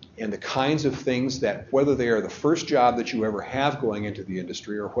structured and the kinds of things that, whether they are the first job that you ever have going into the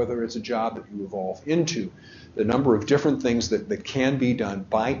industry or whether it's a job that you evolve into, the number of different things that can be done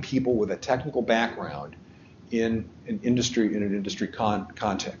by people with a technical background in an industry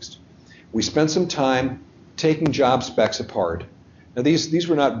context. We spent some time taking job specs apart. Now these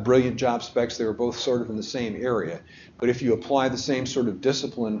were not brilliant job specs, they were both sort of in the same area, but if you apply the same sort of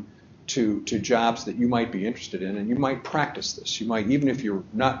discipline to jobs that you might be interested in, and you might practice this. You might, even if you're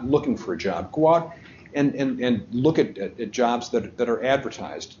not looking for a job, go out and look at jobs that are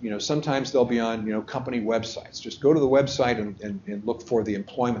advertised. You know, sometimes they'll be on, you know, company websites. Just go to the website and look for the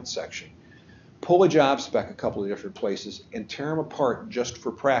employment section. Pull a job spec a couple of different places and tear them apart just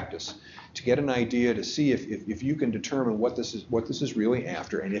for practice, to get an idea, to see if you can determine what this is really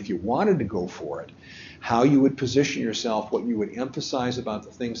after, and if you wanted to go for it, how you would position yourself, what you would emphasize about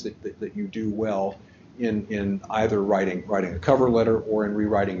the things that you do well in either writing a cover letter or in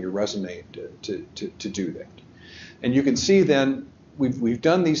rewriting your resume to do that. And you can see then we've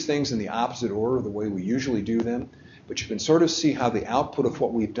done these things in the opposite order of the way we usually do them, but you can sort of see how the output of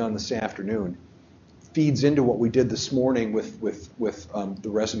what we've done this afternoon feeds into what we did this morning with the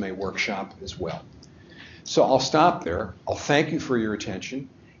resume workshop as well. So I'll stop there. I'll thank you for your attention,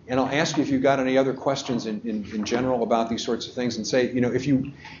 and I'll ask you if you've got any other questions in general about these sorts of things, and say, you know,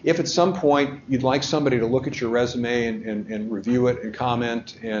 if at some point you'd like somebody to look at your resume and review it and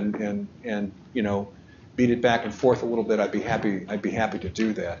comment and you know, beat it back and forth a little bit, I'd be happy to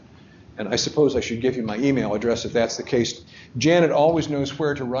do that. And I suppose I should give you my email address if that's the case. Janet always knows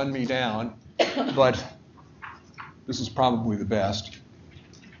where to run me down, but this is probably the best.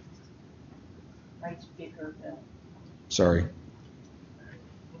 Right speaker, Bill. Sorry.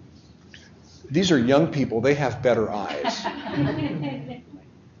 These are young people. They have better eyes. I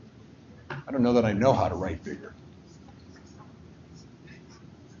don't know that I know how to write bigger.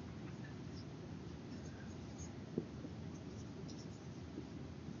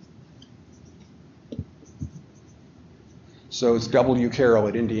 So it's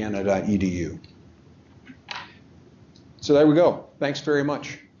wcarroll@indiana.edu. So there we go. Thanks very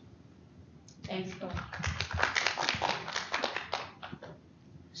much. Thanks, Bill.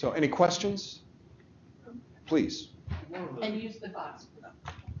 So any questions? Please. And use the box.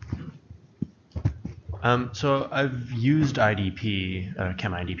 So I've used IDP,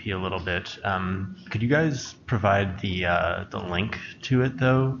 ChemIDP a little bit. Could you guys provide the link to it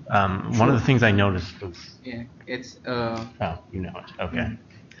though? Sure. One of the things I noticed was it's oh, you know it. Okay.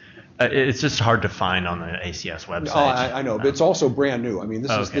 It's just hard to find on the ACS website. Oh, I know, but it's also brand new. I mean,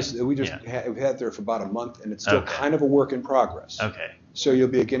 we just had it there for about a month, and it's still kind of a work in progress. Okay. So you'll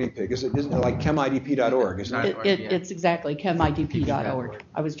be a guinea pig. Isn't it like chemidp.org? Isn't it? It's exactly chemidp.org.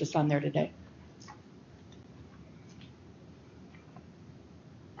 I was just on there today.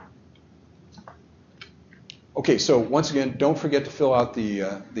 Okay, so once again, don't forget to fill out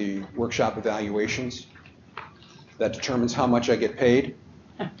the workshop evaluations. That determines how much I get paid.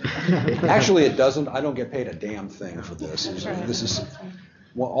 Actually, it doesn't. I don't get paid a damn thing for this. This is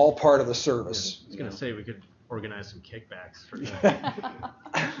all part of the service. I was going to say we could organize some kickbacks for that,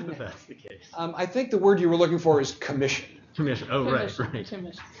 if that's the case. I think the word you were looking for is commission. Commission. Oh, Commission. right.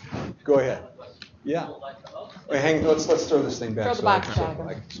 Commission. Go ahead. Yeah. Wait, let's throw this thing back. Throw the box back.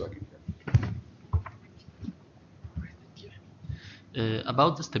 So I can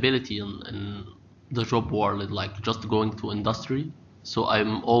about the stability and the job world, like just going to industry. So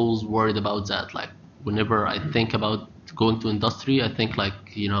I'm always worried about that. Like whenever I think about going to industry, I think like,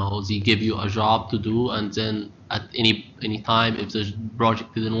 you know, they give you a job to do, and then at any time, if the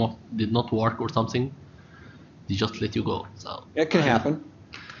project did not work or something, they just let you go. So it can happen.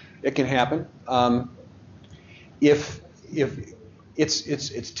 It can happen. If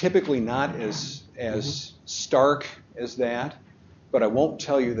it's typically not as stark as that, but I won't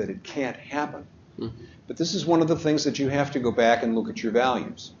tell you that it can't happen. But this is one of the things that you have to go back and look at your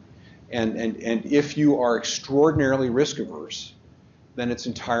values. And if you are extraordinarily risk averse, then it's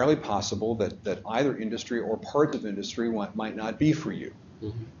entirely possible that either industry or parts of industry might not be for you.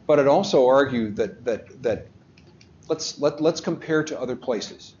 But I'd also argue that let's compare to other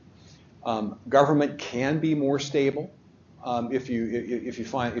places. Government can be more stable if you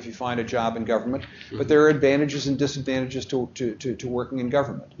find a job in government, but there are advantages and disadvantages to working in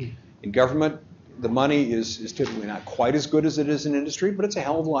government. In government, the money is typically not quite as good as it is in industry, but it's a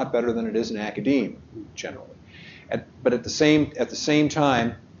hell of a lot better than it is in academia generally. But at the same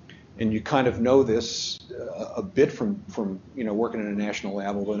time, and you kind of know this a bit from working in a national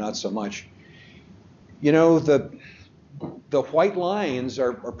lab, although not so much. You know, the white lines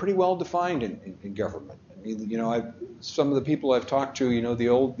are pretty well defined in government. I mean, you know, some of the people I've talked to, you know, the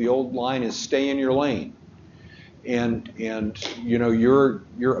old line is stay in your lane, and you know, your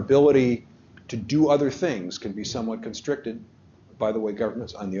ability to do other things can be somewhat constricted by the way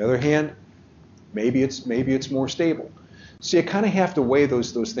government's. On the other hand, maybe it's more stable. So you kind of have to weigh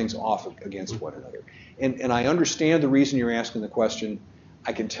those things off against one another. And I understand the reason you're asking the question.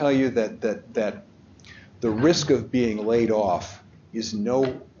 I can tell you that the risk of being laid off is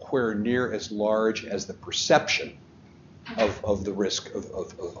nowhere near as large as the perception of the risk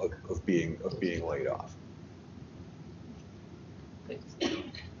of being laid off.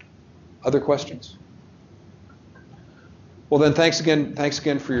 Other questions? Well then, thanks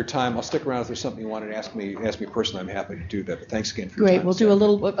again for your time. I'll stick around if there's something you wanted to ask me personally. I'm happy to do that. But thanks again for your time. Great. We'll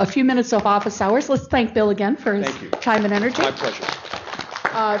do a few minutes of office hours. Let's thank Bill again for his time and energy. My pleasure.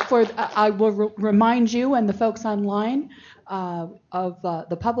 I will remind you and the folks online of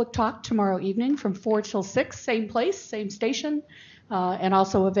the public talk tomorrow evening from 4 till 6, same place, same station, and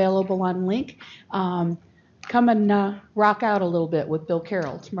also available on link. Come and rock out a little bit with Bill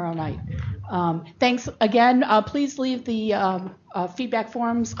Carroll tomorrow night. Thanks again. Please leave the feedback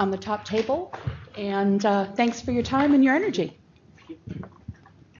forms on the top table. And thanks for your time and your energy.